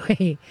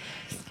anyway,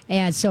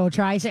 and so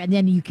try it, and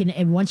then you can,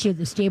 and once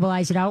you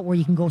stabilize it out where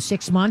you can go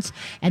 6 months,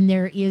 and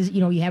there is,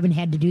 you haven't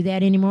had to do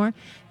that anymore,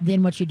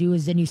 then what you do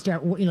is then you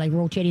start like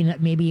rotating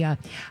it. Maybe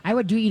I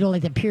would do,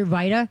 like the Pure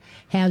Vita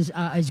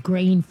is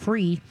grain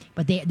free,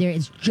 but there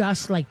it's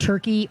just like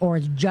turkey or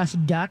it's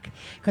just duck,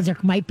 because there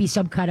might be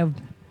some kind of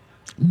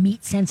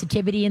meat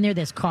sensitivity in there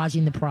that's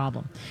causing the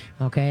problem.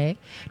 Okay,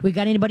 we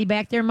got anybody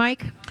back there,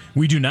 Mike?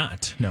 We do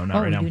not. No, not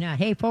right we now. do not.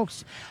 Hey,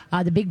 folks,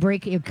 the big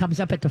break, it comes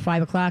up at the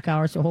 5 o'clock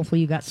hour, so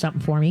hopefully you got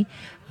something for me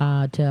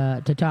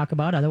to talk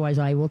about. Otherwise,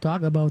 I will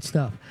talk about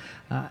stuff.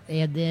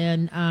 And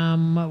then,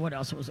 what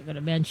else was I going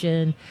to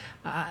mention?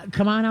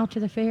 Come on out to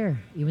the fair,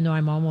 even though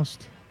I'm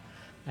almost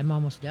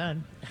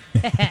done.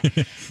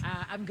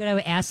 I'm going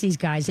to ask these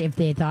guys if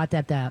they thought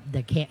that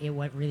it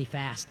went really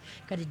fast,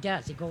 because it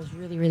does. It goes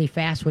really, really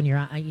fast when you're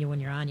on. When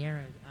you're on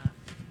air.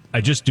 I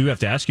just do have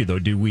to ask you though.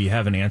 Do we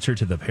have an answer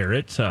to the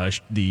parrot?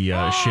 Shape. The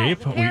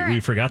parrot. We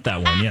forgot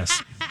that one.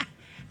 Yes.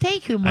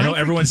 Thank you, Mike. I know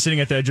everyone's sitting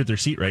at the edge of their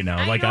seat right now,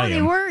 I am.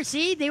 They were.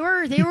 See, they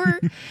were.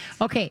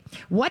 Okay.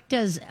 What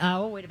does?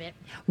 Wait a minute.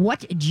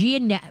 What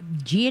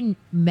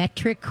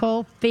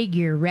geometrical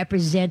figure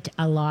represent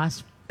a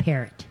lost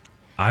parrot?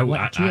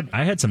 I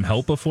had some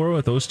help before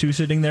with those two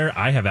sitting there.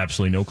 I have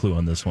absolutely no clue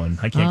on this one.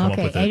 I can't come up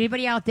with it.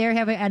 Anybody out there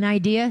have an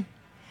idea?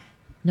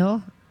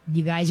 No?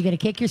 You guys are going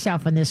to kick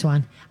yourself on this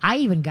one. I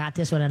even got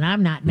this one, and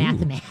I'm not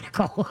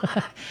mathematical.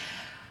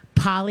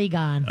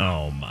 Polygon.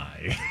 Oh,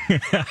 my.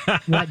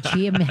 What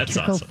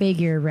geometrical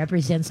figure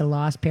represents a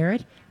lost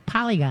parrot?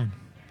 Polygon.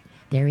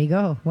 There we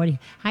go.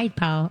 Hi,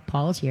 Paul.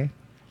 Paul's here.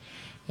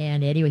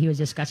 And anyway, he was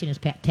discussing his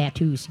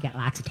tattoos. He got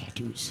lots of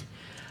tattoos.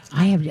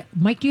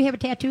 Mike, do you have a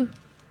tattoo?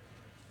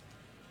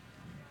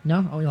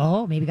 No?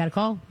 Oh, maybe got a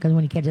call, because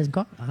when he doesn't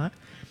call.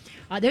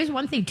 There's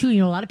one thing, too.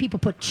 A lot of people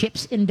put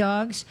chips in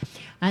dogs.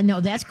 No,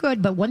 that's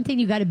good. But one thing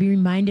you got to be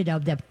reminded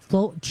of, that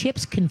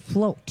chips can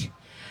float.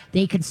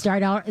 They can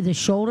start out at the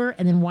shoulder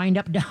and then wind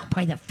up down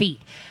by the feet.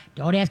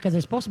 Don't ask, because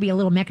there's supposed to be a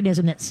little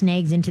mechanism that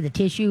snags into the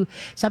tissue.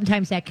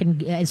 Sometimes that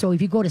can... so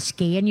if you go to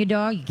scan your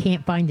dog, you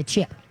can't find the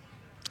chip.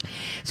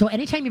 So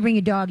anytime you bring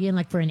a dog in,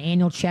 like for an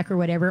annual check or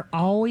whatever,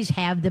 always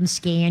have them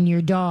scan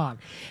your dog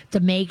to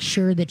make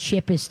sure the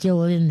chip is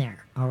still in there.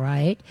 All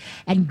right.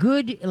 And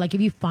like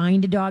if you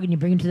find a dog and you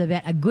bring him to the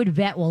vet, a good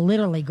vet will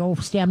literally go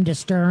stem to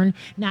stern,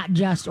 not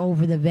just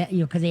over the vet,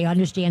 because they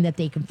understand that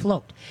they can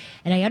float.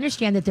 And I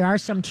understand that there are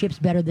some chips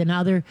better than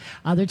other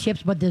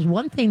chips, but there's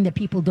one thing that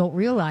people don't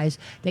realize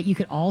that you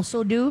could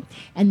also do.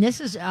 And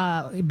this is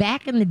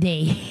back in the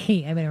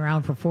day, I've been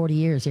around for 40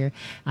 years here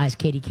as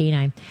Katie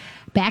K9.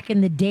 Back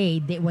in the day,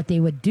 what they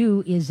would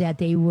do is that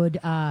they would...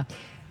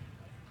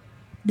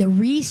 the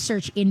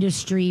research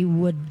industry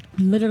would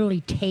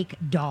literally take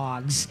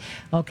dogs,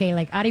 okay,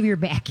 like out of your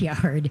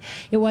backyard.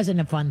 It wasn't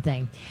a fun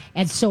thing.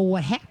 And so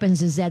what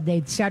happens is that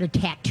they started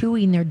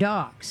tattooing their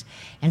dogs.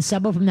 And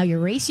some of them, now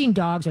your racing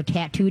dogs are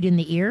tattooed in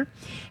the ear,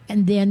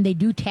 and then they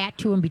do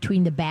tattoo them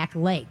between the back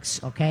legs,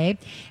 okay?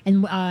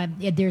 And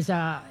there's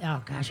I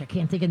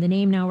can't think of the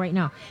name right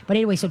now. But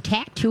anyway, so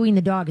tattooing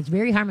the dog is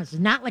very harmless. It's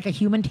not like a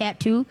human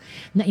tattoo,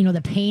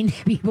 the pain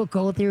that people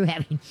go through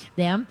having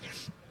them.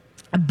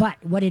 But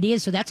what it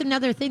is, so that's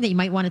another thing that you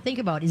might want to think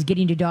about, is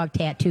getting your dog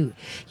tattooed.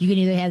 You can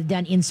either have it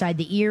done inside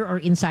the ear or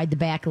inside the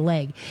back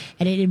leg.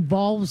 And it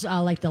involves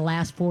like the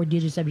last 4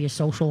 digits of your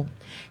social.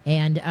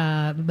 And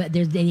but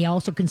they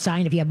also can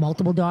sign, if you have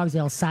multiple dogs,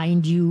 they'll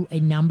sign you a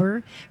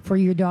number for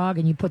your dog,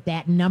 and you put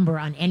that number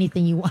on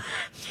anything you want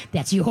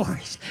that's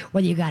yours.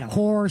 Whether you got a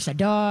horse, a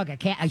dog, a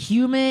cat, a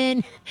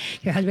human.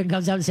 Your husband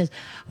comes up and says,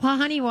 well,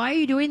 honey, why are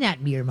you doing that?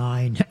 You're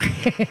mine.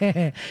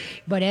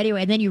 But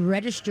anyway, and then you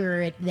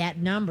register that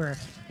number.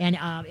 And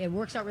it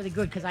works out really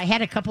good, because I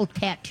had a couple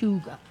tattoo,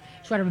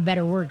 sort of a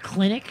better word,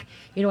 clinic,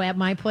 at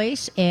my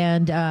place.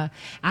 And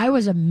I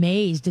was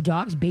amazed. The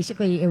dogs,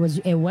 basically,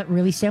 it went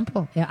really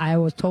simple. I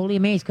was totally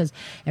amazed, because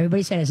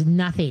everybody said it's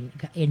nothing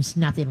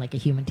like a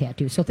human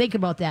tattoo. So think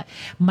about that.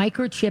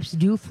 Microchips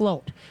do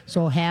float.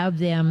 So have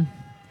them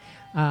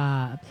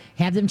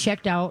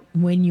checked out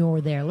when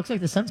you're there. Looks like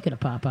the sun's going to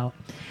pop out.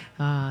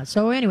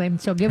 So anyway,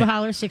 give a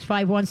holler,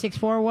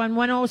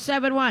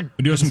 651-641-1071.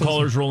 We do have some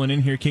callers rolling in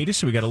here, Katie,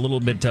 so we got a little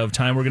bit of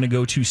time. We're going to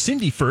go to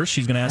Cindy first.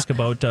 She's going to ask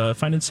about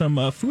finding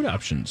some food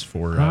options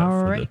for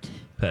the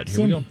pet. Here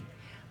Cindy. we go.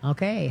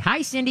 Okay.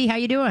 Hi, Cindy. How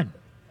you doing?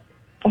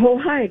 Oh,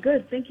 hi.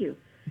 Good. Thank you.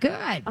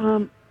 Good.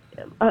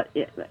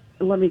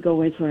 Let me go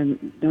away so I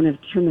don't have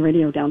to turn the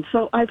radio down.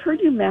 So I've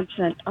heard you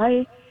mention,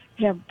 I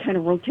have kind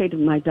of rotated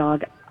my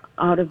dog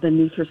out of the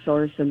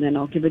Nutrisource, and then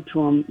I'll give it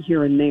to him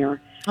here and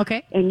there.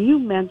 Okay. And you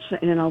mentioned,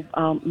 and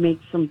I'll make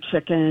some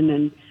chicken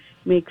and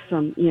make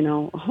some,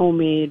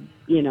 homemade,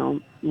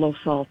 low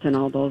salt and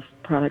all those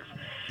products.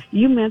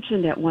 You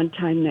mentioned at one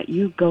time that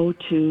you go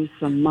to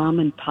some mom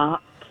and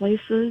pop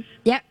places.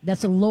 Yep,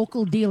 that's a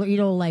local dealer,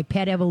 like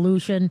Pet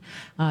Evolution,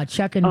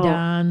 Chuck and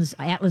Don's,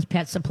 Atlas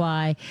Pet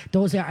Supply.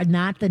 Those are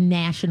not the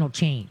national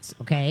chains,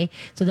 okay?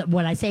 So that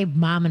when I say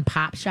mom and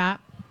pop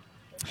shop,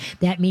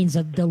 that means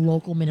the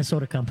local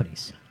Minnesota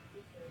companies.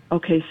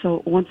 Okay,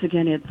 so once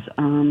again, it's,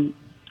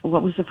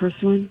 what was the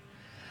first one?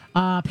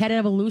 Pet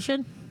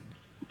Evolution.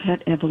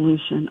 Pet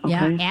Evolution, okay.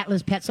 Yeah,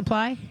 Atlas Pet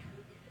Supply.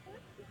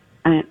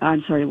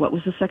 I'm sorry, what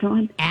was the second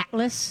one?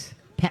 Atlas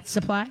Pet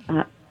Supply.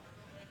 Okay.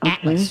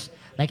 Atlas.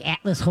 Like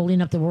Atlas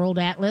holding up the world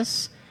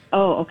atlas.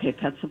 Oh, okay,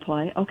 Pet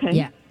Supply,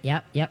 okay.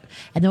 Yeah, yep.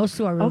 And those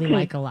two I really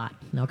like a lot,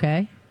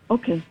 okay?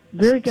 Okay,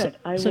 very good.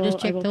 So just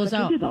check those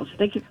out.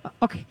 Thank you.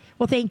 Okay.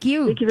 Well, thank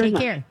you. Thank you very Take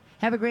much. care.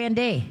 Have a grand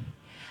day.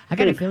 I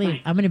got a feeling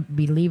I'm going to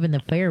be leaving the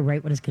fair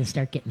right when it's going to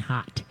start getting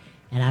hot.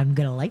 And I'm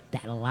going to like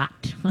that a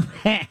lot.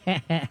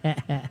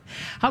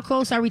 How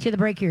close are we to the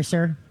break here,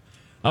 sir?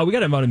 We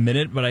got about a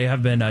minute, but I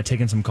have been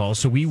taking some calls,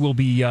 so we will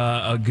be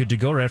good to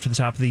go right after the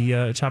top of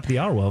the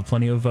hour. We'll have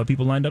plenty of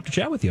people lined up to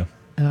chat with you.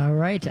 All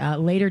right.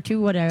 Later,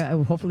 too,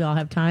 hopefully I'll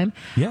have time.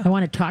 Yeah. I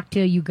want to talk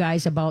to you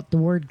guys about the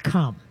word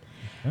come.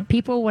 Okay.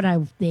 People, when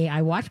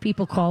I watch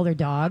people call their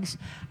dogs,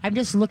 I'm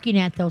just looking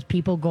at those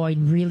people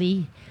going,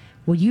 really?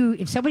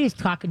 If somebody is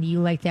talking to you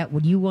like that,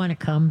 would you want to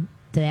come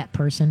to that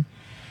person?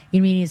 I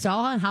mean, it's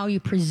all on how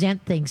you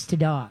present things to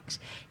dogs.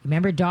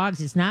 Remember,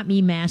 dogs, it's not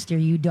me, master,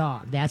 you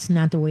dog. That's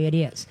not the way it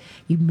is.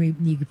 You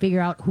can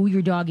figure out who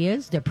your dog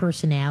is, their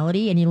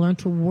personality, and you learn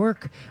to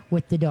work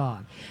with the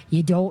dog.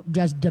 You don't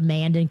just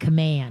demand and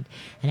command.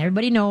 And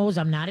everybody knows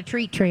I'm not a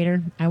treat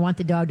trainer. I want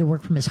the dog to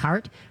work from his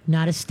heart,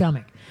 not his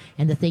stomach.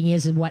 And the thing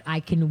is what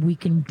we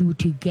can do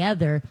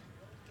together.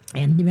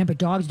 And remember,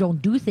 dogs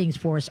don't do things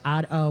for us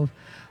out of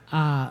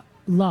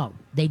love.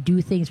 They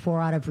do things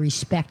out of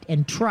respect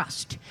and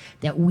trust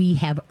that we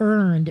have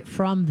earned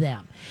from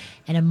them.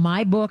 And in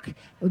my book,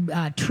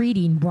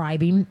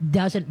 bribing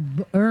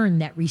doesn't earn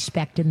that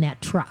respect and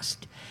that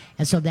trust.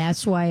 And so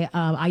that's why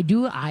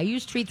I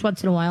use treats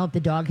once in a while if the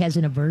dog has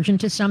an aversion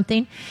to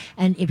something.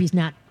 And if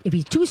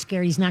he's too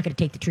scared, he's not going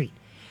to take the treat.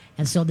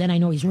 And so then I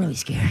know he's really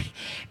scared.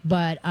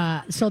 But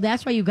so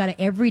that's why you've got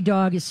every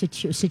dog's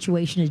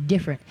situation is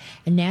different.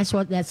 And that's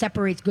what that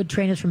separates good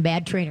trainers from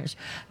bad trainers.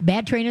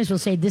 Bad trainers will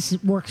say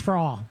this works for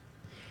all.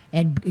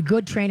 And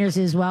good trainers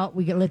is,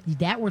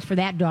 that works for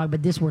that dog,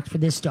 but this works for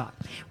this dog.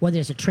 Whether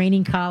it's a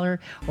training collar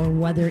or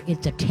whether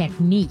it's a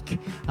technique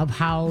of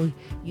how,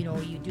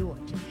 you do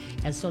it.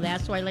 And so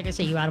that's why, like I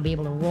say, you ought to be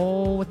able to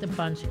roll with the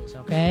punches,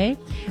 okay?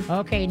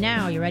 Okay,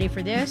 now, you ready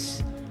for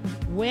this?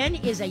 When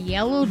is a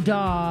yellow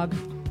dog...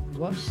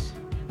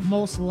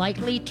 most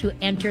likely to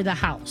enter the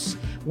house?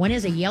 When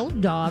is a yellow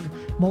dog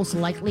most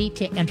likely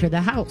to enter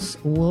the house?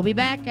 We'll be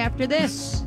back after this.